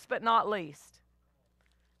 last but not least,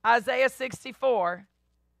 Isaiah 64,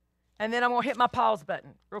 and then I'm going to hit my pause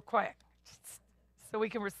button real quick so we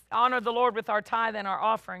can honor the Lord with our tithe and our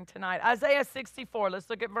offering tonight. Isaiah 64, let's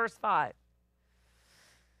look at verse 5.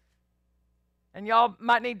 And y'all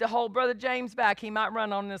might need to hold Brother James back. He might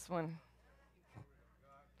run on this one.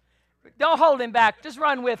 Don't hold him back. Just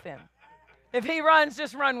run with him. If he runs,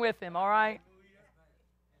 just run with him, all right?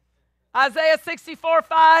 Isaiah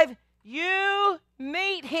 64:5, you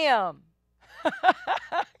meet him.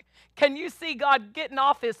 Can you see God getting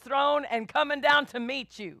off his throne and coming down to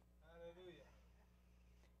meet you?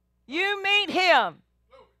 You meet him.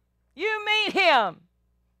 You meet him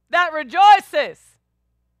that rejoices.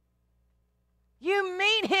 You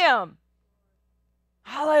meet him.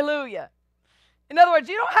 Hallelujah. In other words,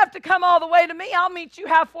 you don't have to come all the way to me. I'll meet you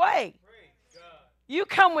halfway. You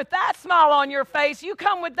come with that smile on your face. You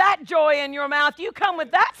come with that joy in your mouth. You come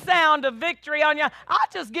with that sound of victory on your... I'll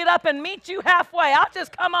just get up and meet you halfway. I'll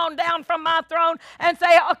just come on down from my throne and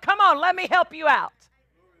say, oh, come on, let me help you out.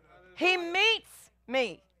 He meets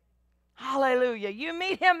me. Hallelujah. You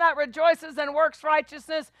meet him that rejoices and works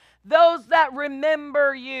righteousness, those that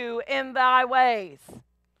remember you in thy ways.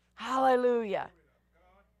 Hallelujah.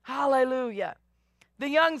 Hallelujah. The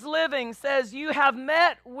Young's Living says, you have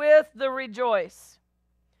met with the rejoice.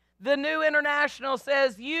 The New International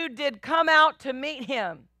says, you did come out to meet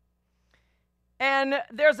him. And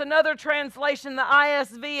there's another translation, the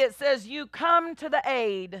ISV, it says, you come to the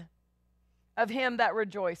aid of him that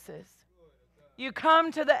rejoices. You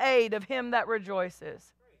come to the aid of him that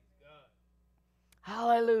rejoices.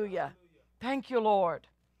 Hallelujah. Thank you, Lord.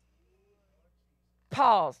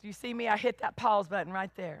 Pause. You see me? I hit that pause button right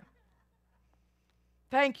there.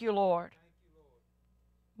 Thank you, Lord.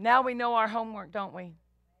 Now we know our homework, don't we?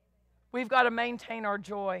 We've got to maintain our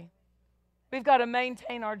joy. We've got to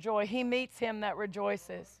maintain our joy. He meets him that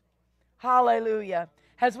rejoices. Hallelujah.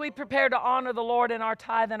 As we prepare to honor the Lord in our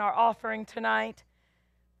tithe and our offering tonight,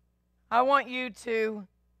 I want you to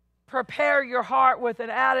prepare your heart with an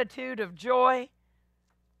attitude of joy.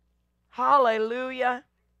 Hallelujah.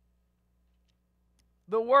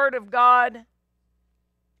 The Word of God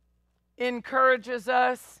encourages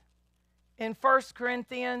us in 1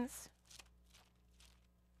 Corinthians.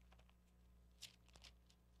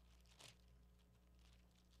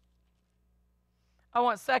 I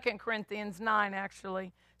want 2 Corinthians 9,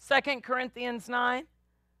 actually. 2 Corinthians 9.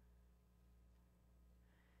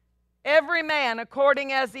 Every man,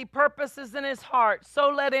 according as he purposes in his heart, so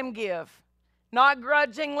let him give, not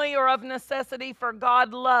grudgingly or of necessity, for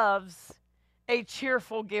God loves a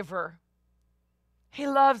cheerful giver. He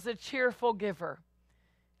loves a cheerful giver.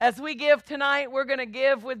 As we give tonight, we're going to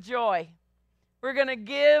give with joy. We're going to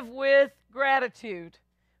give with gratitude.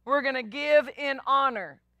 We're going to give in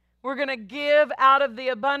honor. We're going to give out of the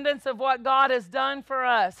abundance of what God has done for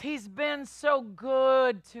us. He's been so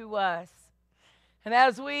good to us. And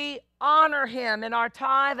as we honor him in our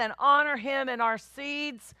tithe and honor him in our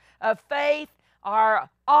seeds of faith, our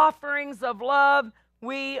offerings of love,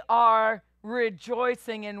 we are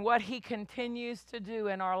rejoicing in what he continues to do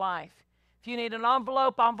in our life. If you need an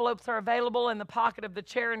envelope, envelopes are available in the pocket of the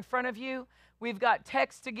chair in front of you. We've got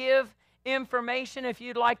text to give information if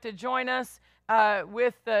you'd like to join us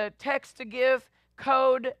with the text to give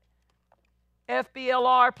code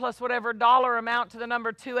FBLR plus whatever dollar amount to the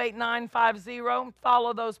number 28950.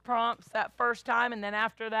 Follow those prompts that first time, and then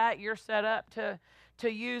after that, you're set up to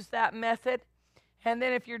use that method. And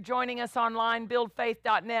then if you're joining us online,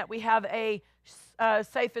 buildfaith.net, we have a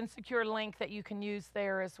safe and secure link that you can use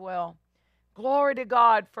there as well. Glory to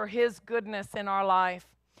God for his goodness in our life.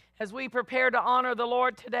 As we prepare to honor the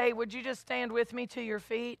Lord today, would you just stand with me to your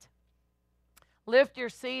feet? Lift your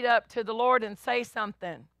seat up to the Lord and say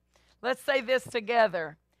something. Let's say this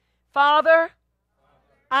together. Father,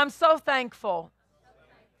 I'm so thankful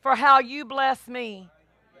for how you bless me.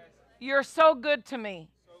 You're so good to me.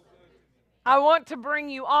 I want to bring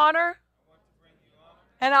you honor,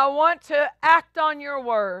 and I want to act on your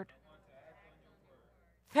word.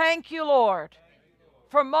 Thank you, Lord,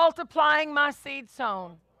 for multiplying my seed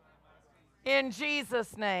sown. In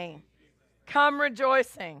Jesus' name, come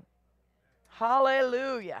rejoicing.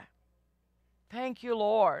 Hallelujah. Thank you,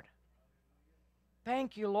 Lord.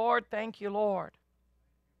 Thank you, Lord. Thank you, Lord.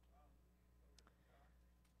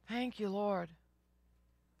 Thank you, Lord.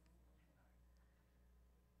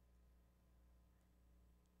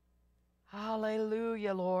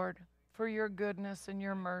 Hallelujah, Lord, for your goodness and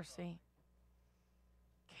your mercy.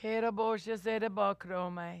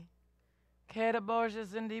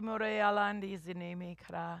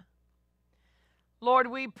 Lord,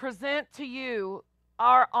 we present to you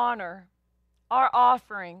our honor, our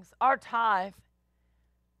offerings, our tithe.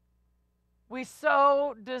 We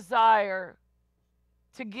so desire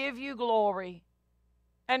to give you glory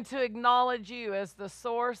and to acknowledge you as the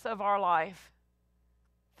source of our life.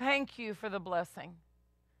 Thank you for the blessing.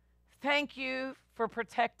 Thank you for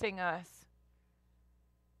protecting us,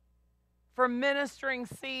 for ministering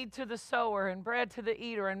seed to the sower and bread to the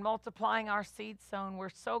eater and multiplying our seed sown. We're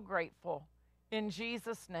so grateful. In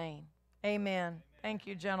Jesus' name, amen. Thank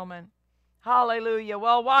you, gentlemen. Hallelujah.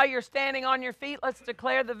 Well, while you're standing on your feet, let's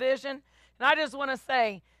declare the vision. And I just want to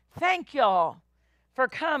say thank y'all for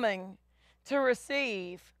coming to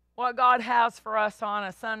receive what God has for us on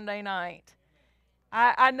a Sunday night.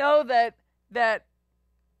 I know that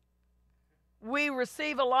we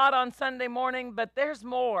receive a lot on Sunday morning, but there's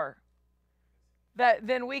more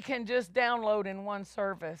than we can just download in one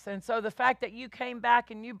service. And so the fact that you came back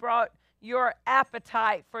and you brought your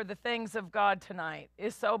appetite for the things of God tonight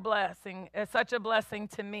is so blessing. It's such a blessing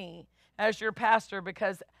to me as your pastor,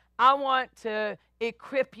 because I want to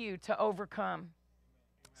equip you to overcome.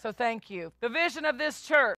 So thank you. The vision of this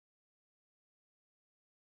church